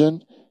Van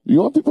Dungen.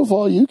 You want people to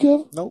follow you,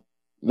 Kev? Nope.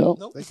 No?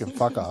 Nope. They can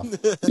fuck off.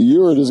 You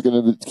were just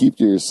going to keep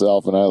to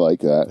yourself, and I like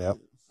that. Yep.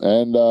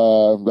 And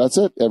that's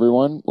it,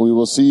 everyone. We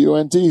will see you,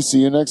 NT. See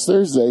you next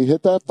Thursday.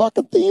 Hit that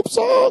fucking theme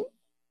song.